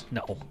 drafts.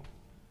 No.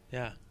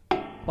 Yeah.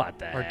 What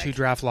the Or heck? 2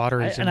 draft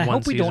lotteries in and I one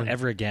hope we season. don't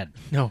ever again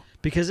No.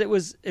 because it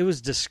was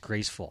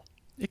disgraceful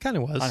It kind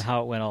of was. on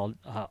how it went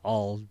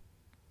all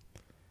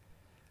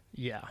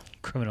Yeah.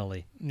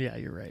 criminally Yeah,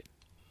 you're right.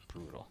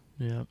 brutal.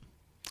 Yeah.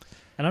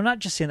 And I'm not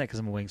just saying that because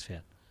I'm a Wings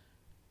fan.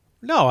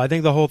 No, I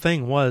think the whole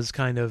thing was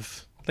kind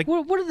of like,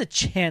 What are the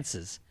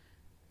chances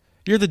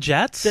you're the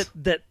Jets?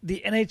 that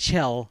the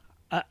NHL,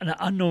 an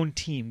unknown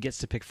team, gets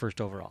to pick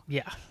first overall?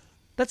 Yeah.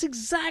 That's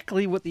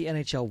exactly what the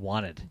NHL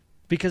wanted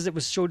because it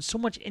was showed so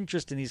much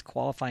interest in these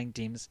qualifying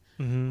teams.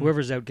 Mm-hmm.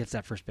 Whoever's out gets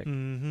that first pick,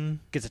 Mm-hmm.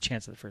 gets a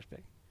chance at the first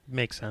pick.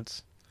 Makes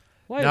sense.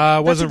 Why? No,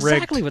 it wasn't That's rigged.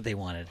 exactly what they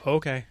wanted.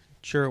 Okay.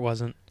 Sure it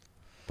wasn't.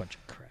 Bunch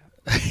of crap.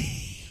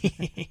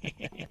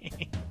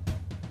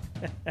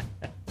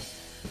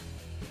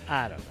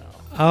 I don't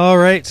know. All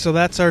right, so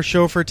that's our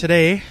show for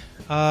today.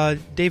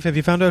 Dave, have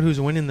you found out who's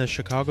winning the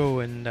Chicago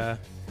and...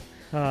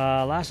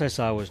 Last I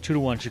saw was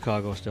 2-1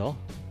 Chicago still,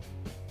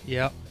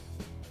 yeah.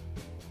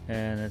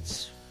 and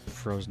it's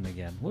frozen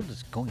again. What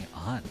is going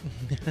on?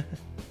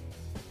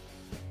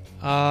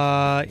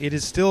 It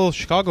is still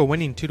Chicago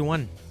winning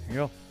 2-1. There you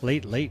go.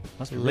 Late.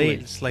 Must be Late.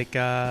 late. It's like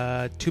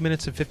 2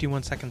 minutes and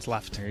 51 seconds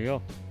left. There you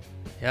go.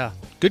 Yeah,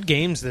 good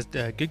games.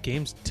 Good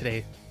games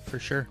today for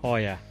sure. Oh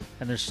yeah,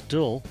 and there's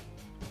still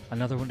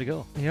another one to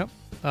go. Yep.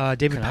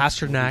 David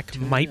Canucks will be Pasternak 2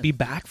 might in. be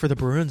back for the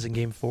Bruins in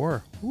Game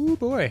 4. Ooh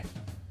boy.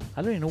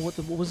 I don't even know what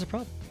was the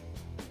problem.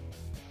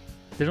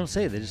 They don't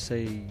say. They just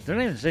say they're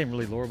not even saying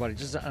really lower body,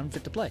 just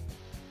unfit to play,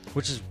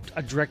 which is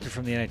a directive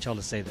from the NHL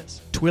to say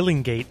this.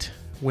 Twillingate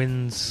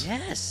wins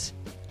Yes.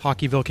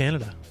 Hockeyville,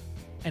 Canada.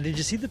 And did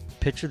you see the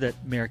picture that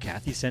Mayor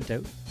Cathy sent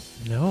out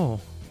No,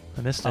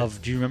 I missed it.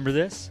 of? Do you remember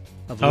this?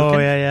 Of Oh Lucan?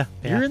 yeah.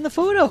 You're in the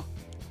photo.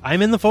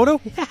 I'm in the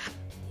photo. Yeah.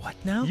 What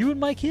now? You and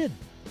my kid.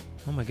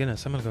 Oh my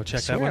goodness, I'm gonna go check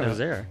I swear that one I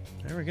was out. there.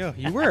 There we go.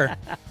 You were.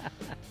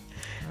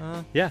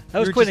 Yeah, that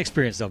was You're quite an just-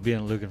 experience though, being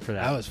in Lucan for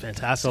that. That was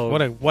fantastic. So-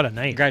 what a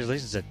night.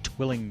 Congratulations to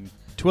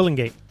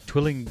Twillingate,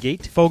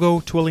 Twillingate. Fogo,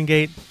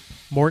 Twillingate,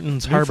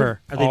 Morton's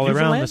Harbor, Are they all around the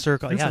Newfoundland?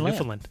 circle. Yeah, Newfoundland.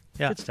 Newfoundland.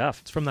 Yeah, Good stuff.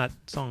 it's from that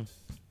song.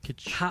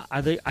 Kitsch. How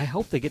are they? I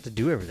hope they get to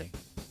do everything.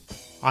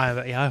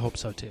 I hope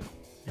so too.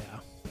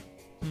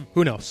 Yeah.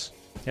 Who knows?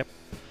 Yep.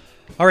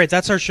 All right,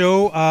 that's our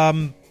show.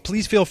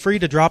 Please feel free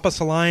to drop us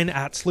a line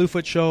at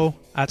Slewfoot Show,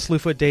 at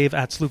Slewfoot Dave,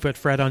 at Slewfoot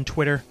Fred on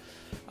Twitter.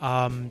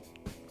 Find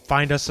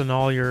us in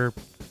all your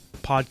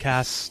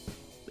podcast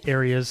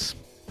areas.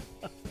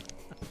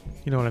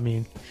 You know what I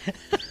mean.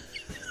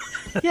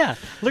 Yeah,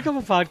 look up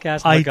a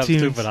podcast. And look up iTunes.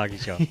 Stupid Hockey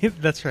Show.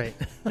 That's right.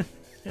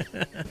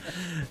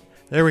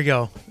 There we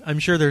go. I'm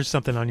sure there's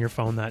something on your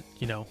phone that,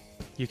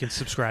 you can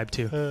subscribe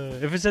to.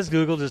 If it says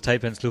Google, just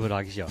type in Stupid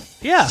Hockey Show.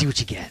 Yeah. See what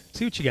you get.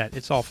 See what you get.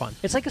 It's all fun.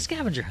 It's like a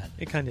scavenger hunt,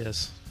 It kind of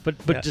is. but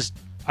Yeah. just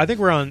I think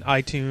we're on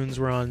iTunes,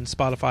 we're on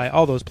Spotify,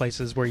 all those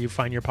places where you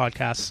find your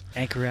podcasts.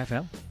 Anchor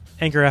FM.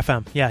 Anchor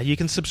FM. Yeah, you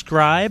can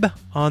subscribe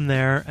on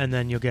there, and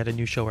then you'll get a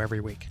new show every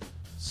week.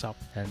 So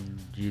And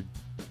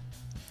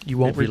you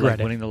won't it'd be regret like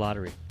it. winning the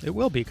lottery. It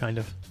will be, kind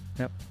of.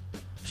 Yep.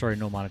 Sorry,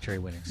 no monetary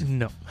winnings.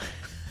 No.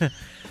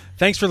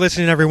 Thanks for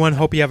listening, everyone.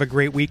 Hope you have a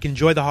great week.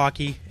 Enjoy the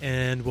hockey,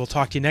 and we'll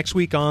talk to you next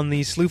week on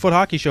the Slewfoot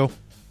Hockey Show.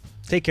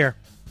 Take care.